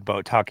job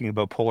about talking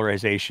about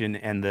polarization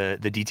and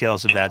the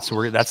details of that.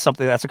 So that's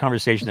a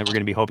conversation that we're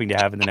going to be hoping to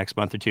have in the next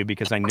month or two,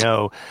 because I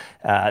know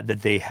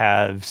that they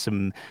have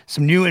some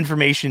new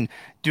information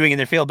doing in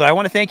their field. But I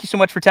want to thank you so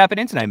much for tapping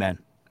in tonight, man.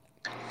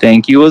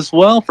 Thank you as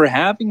well for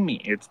having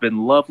me. It's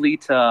been lovely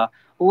to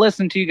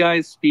listen to you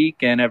guys speak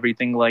and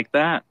everything like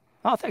that.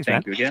 Oh, thanks,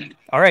 man. Thank you again.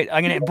 All right,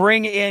 I'm gonna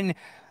bring in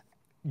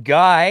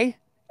Guy.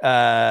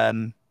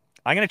 I'm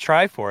gonna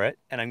try for it,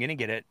 and I'm gonna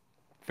get it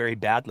very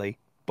badly.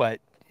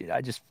 But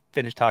I just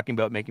finished talking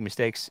about making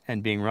mistakes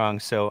and being wrong,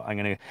 so I'm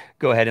gonna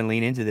go ahead and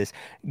lean into this.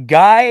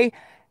 Guy,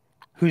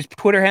 whose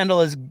Twitter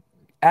handle is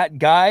at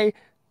Guy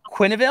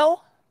Quenneville.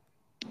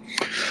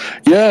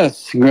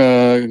 Yes.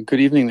 Good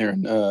evening there,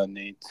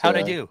 Nate. How'd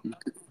I do?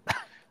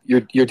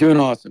 You're doing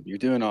awesome. You're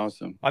doing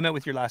awesome. I meant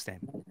with your last name.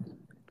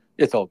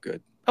 It's all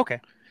good. Okay,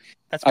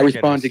 that's I very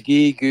respond generous. to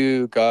Gee,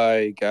 Goo,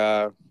 Guy,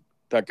 Ga,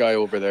 that guy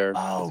over there.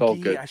 Oh, It's all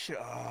Guy, good. I should.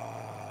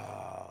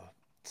 Oh.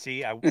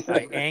 See, I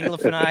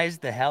anglicanized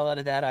the hell out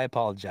of that. I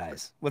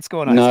apologize. What's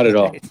going on Not at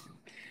all. tonight?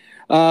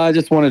 I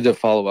just wanted to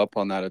follow up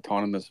on that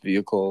autonomous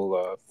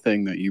vehicle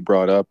thing that you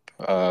brought up.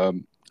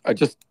 I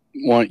just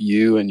want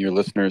you and your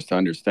listeners to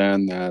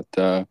understand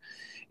that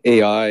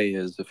AI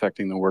is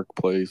affecting the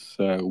workplace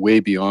way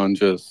beyond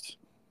just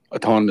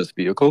autonomous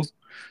vehicles.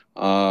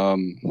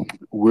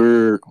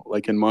 We're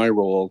like in my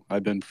role,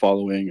 I've been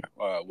following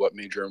what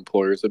major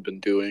employers have been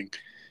doing,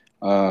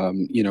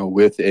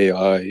 with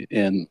AI.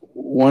 And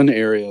one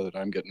area that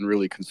I'm getting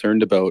really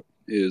concerned about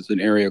is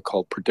an area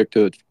called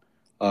predictive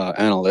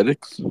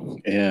analytics.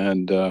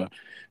 And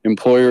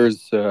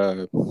employers,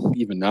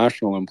 even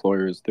national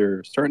employers,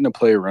 they're starting to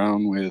play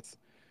around with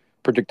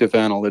predictive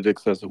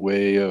analytics as a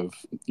way of,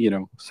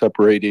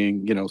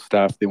 separating,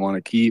 staff they want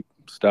to keep,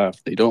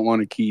 staff they don't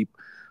want to keep.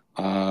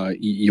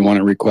 You want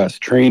to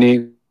request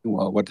training.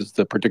 Well, what does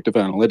the predictive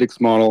analytics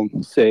model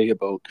say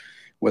about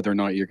whether or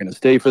not you're going to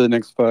stay for the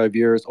next 5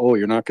 years? Oh,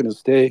 you're not going to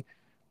stay?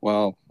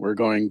 Well, we're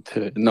going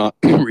to not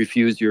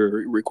refuse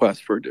your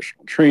request for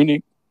additional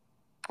training.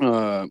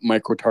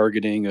 Micro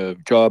targeting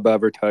of job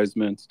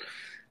advertisements.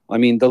 I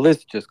mean, the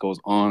list just goes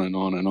on and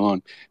on and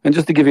on. And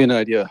just to give you an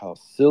idea how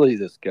silly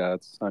this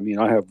gets, I mean,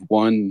 I have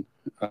one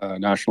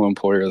national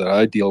employer that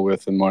I deal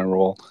with in my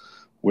role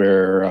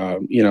where,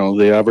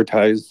 they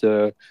advertise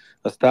a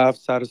staff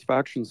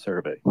satisfaction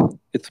survey.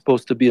 It's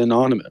supposed to be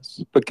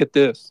anonymous. But get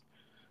this,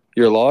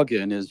 your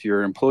login is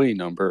your employee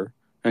number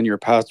and your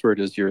password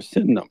is your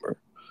SIN number,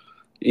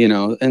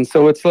 And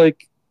so it's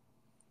like,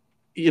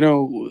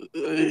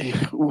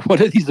 what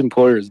are these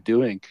employers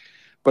doing?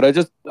 But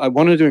I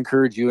wanted to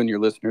encourage you and your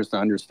listeners to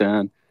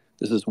understand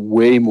this is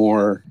way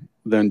more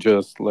than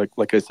just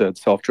like I said,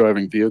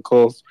 self-driving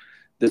vehicles.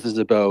 This is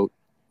about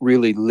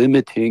really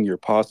limiting your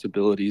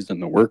possibilities in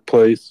the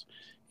workplace,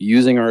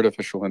 using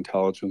artificial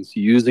intelligence,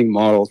 using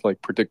models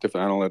like predictive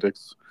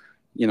analytics,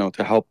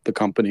 to help the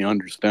company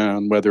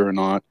understand whether or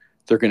not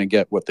they're going to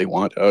get what they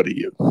want out of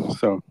you.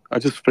 So I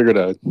just figured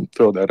I'd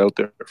throw that out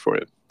there for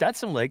you. That's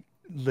some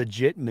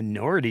legit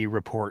Minority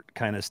Report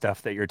kind of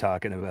stuff that you're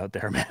talking about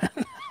there, man.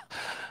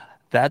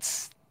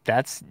 That's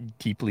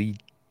deeply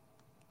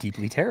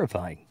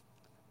terrifying.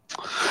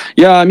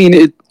 Yeah, I mean,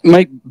 it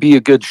might be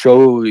a good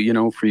show,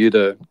 for you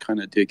to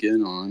kind of dig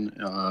in on.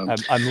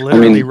 I'm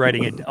literally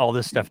writing all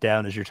this stuff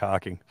down as you're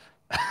talking.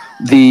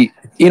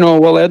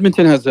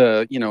 Edmonton has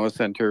a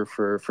center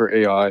for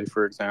AI,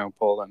 for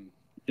example, and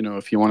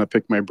if you want to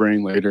pick my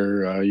brain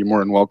later, you're more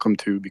than welcome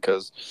to,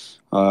 because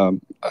as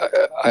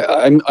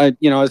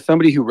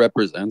somebody who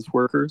represents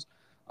workers,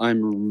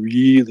 I'm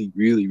really,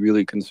 really,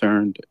 really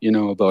concerned,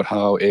 about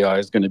how AI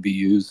is going to be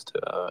used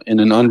in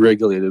an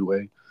unregulated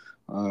way,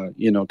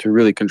 to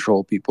really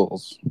control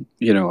people's,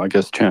 I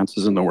guess,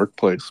 chances in the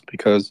workplace,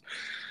 because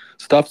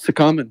stuff's a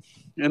coming.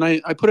 And I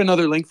put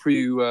another link for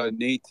you,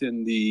 Nate,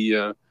 in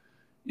the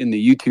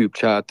YouTube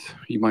chat.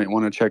 You might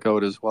want to check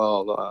out as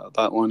well.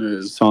 That one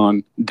is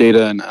on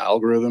data and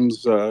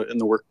algorithms in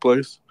the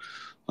workplace.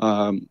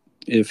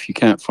 If you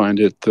can't find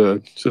it,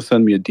 just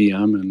send me a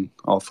DM and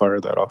I'll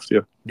fire that off to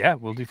you. Yeah,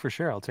 we'll do for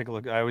sure. I'll take a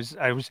look. I always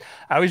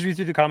read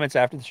through the comments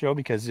after the show,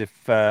 because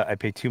if I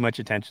pay too much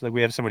attention, like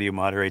we have somebody who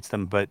moderates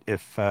them, but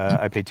if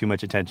I pay too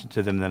much attention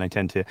to them, then I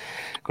tend to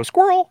go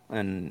squirrel,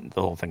 and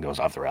the whole thing goes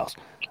off the rails.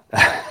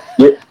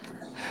 Yep.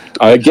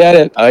 I get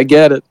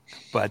it.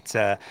 But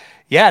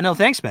yeah, no,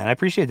 thanks, man. I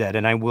appreciate that,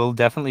 and I will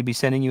definitely be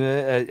sending you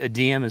a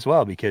DM as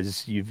well,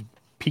 because you've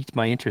piqued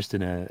my interest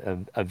in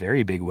a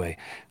very big way.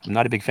 I'm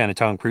not a big fan of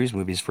Tom Cruise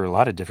movies for a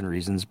lot of different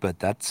reasons, but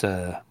that's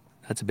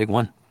That's a big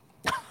one.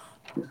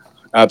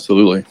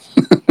 Absolutely.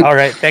 All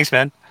right. Thanks,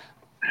 man.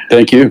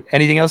 Thank you.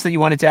 Anything else that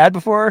you wanted to add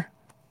before?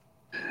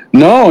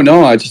 No,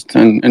 I just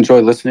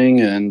enjoy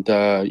listening, and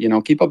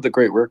keep up the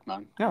great work,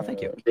 man. No,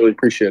 thank you. Really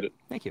appreciate it.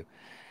 Thank you.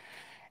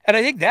 And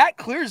I think that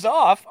clears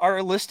off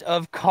our list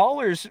of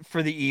callers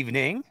for the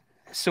evening.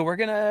 So we're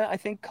gonna, I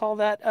think, call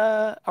that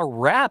a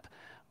wrap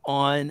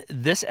on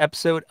this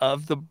episode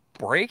of the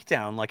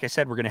Breakdown. Like I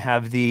said, we're gonna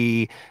have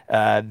the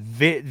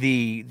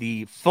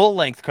full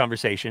length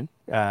conversation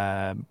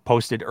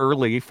posted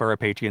early for our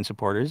Patreon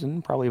supporters,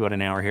 in probably about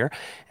an hour here.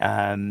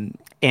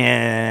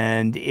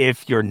 And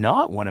if you're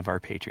not one of our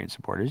Patreon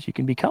supporters, you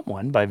can become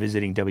one by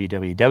visiting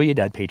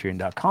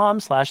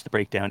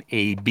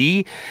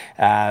www.patreon.com/thebreakdownab.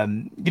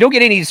 You don't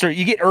get any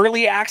you get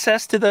early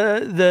access to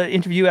the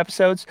interview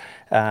episodes.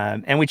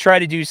 And we try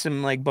to do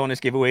some like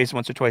bonus giveaways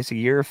once or twice a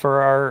year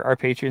for our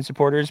Patreon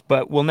supporters,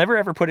 but we'll never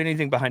ever put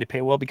anything behind a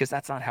paywall because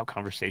that's not how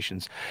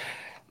conversations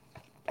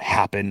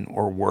happen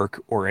or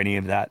work or any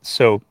of that.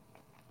 So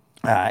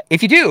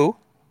if you do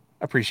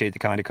appreciate the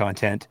kind of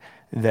content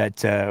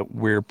that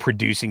we're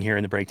producing here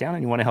in the Breakdown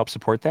and you want to help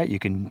support that, you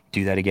can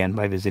do that again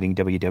by visiting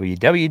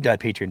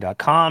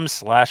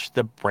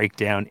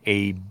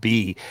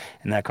www.patreon.com/thebreakdownab.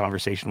 And that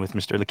conversation with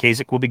Mr.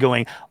 Lukaszak will be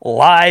going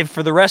live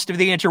for the rest of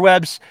the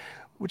interwebs,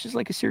 which is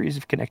like a series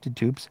of connected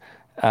tubes,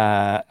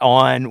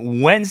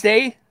 on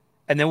Wednesday.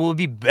 And then we'll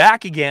be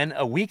back again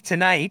a week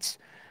tonight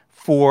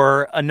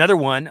for another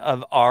one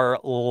of our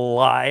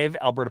live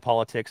Alberta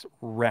Politics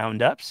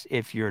roundups.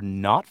 If you're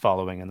not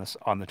following us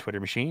on the Twitter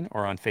machine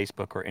or on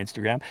Facebook or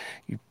Instagram,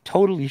 you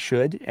totally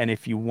should. And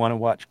if you want to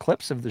watch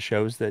clips of the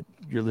shows that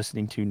you're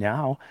listening to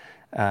now,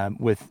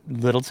 with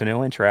little to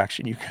no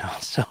interaction, you can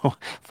also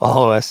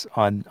follow us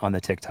on the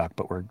TikTok.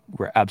 But we're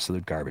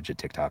absolute garbage at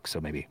TikTok, so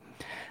maybe,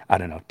 I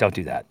don't know, don't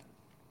do that.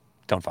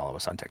 Don't follow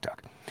us on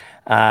TikTok.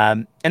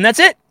 And that's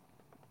it.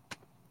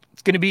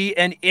 It's going to be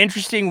an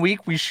interesting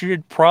week. We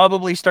should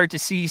probably start to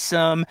see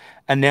some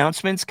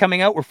announcements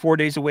coming out. We're 4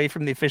 days away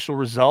from the official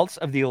results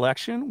of the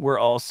election. We're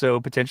also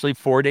potentially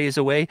 4 days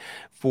away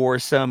for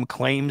some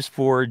claims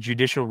for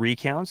judicial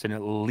recounts in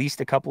at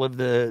least a couple of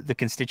the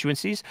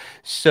constituencies.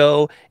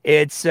 So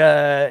it's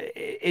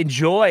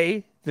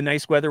enjoy the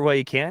nice weather while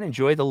you can.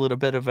 Enjoy the little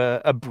bit of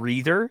a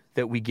breather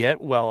that we get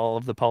while all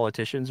of the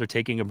politicians are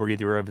taking a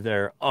breather of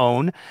their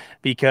own,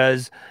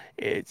 because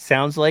it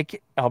sounds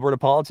like Alberta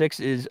politics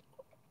is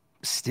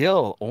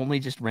still only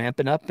just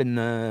ramping up in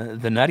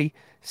the nutty.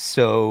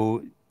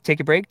 So take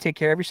a break, take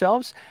care of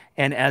yourselves,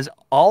 and as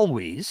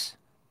always,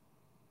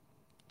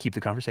 keep the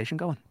conversation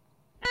going.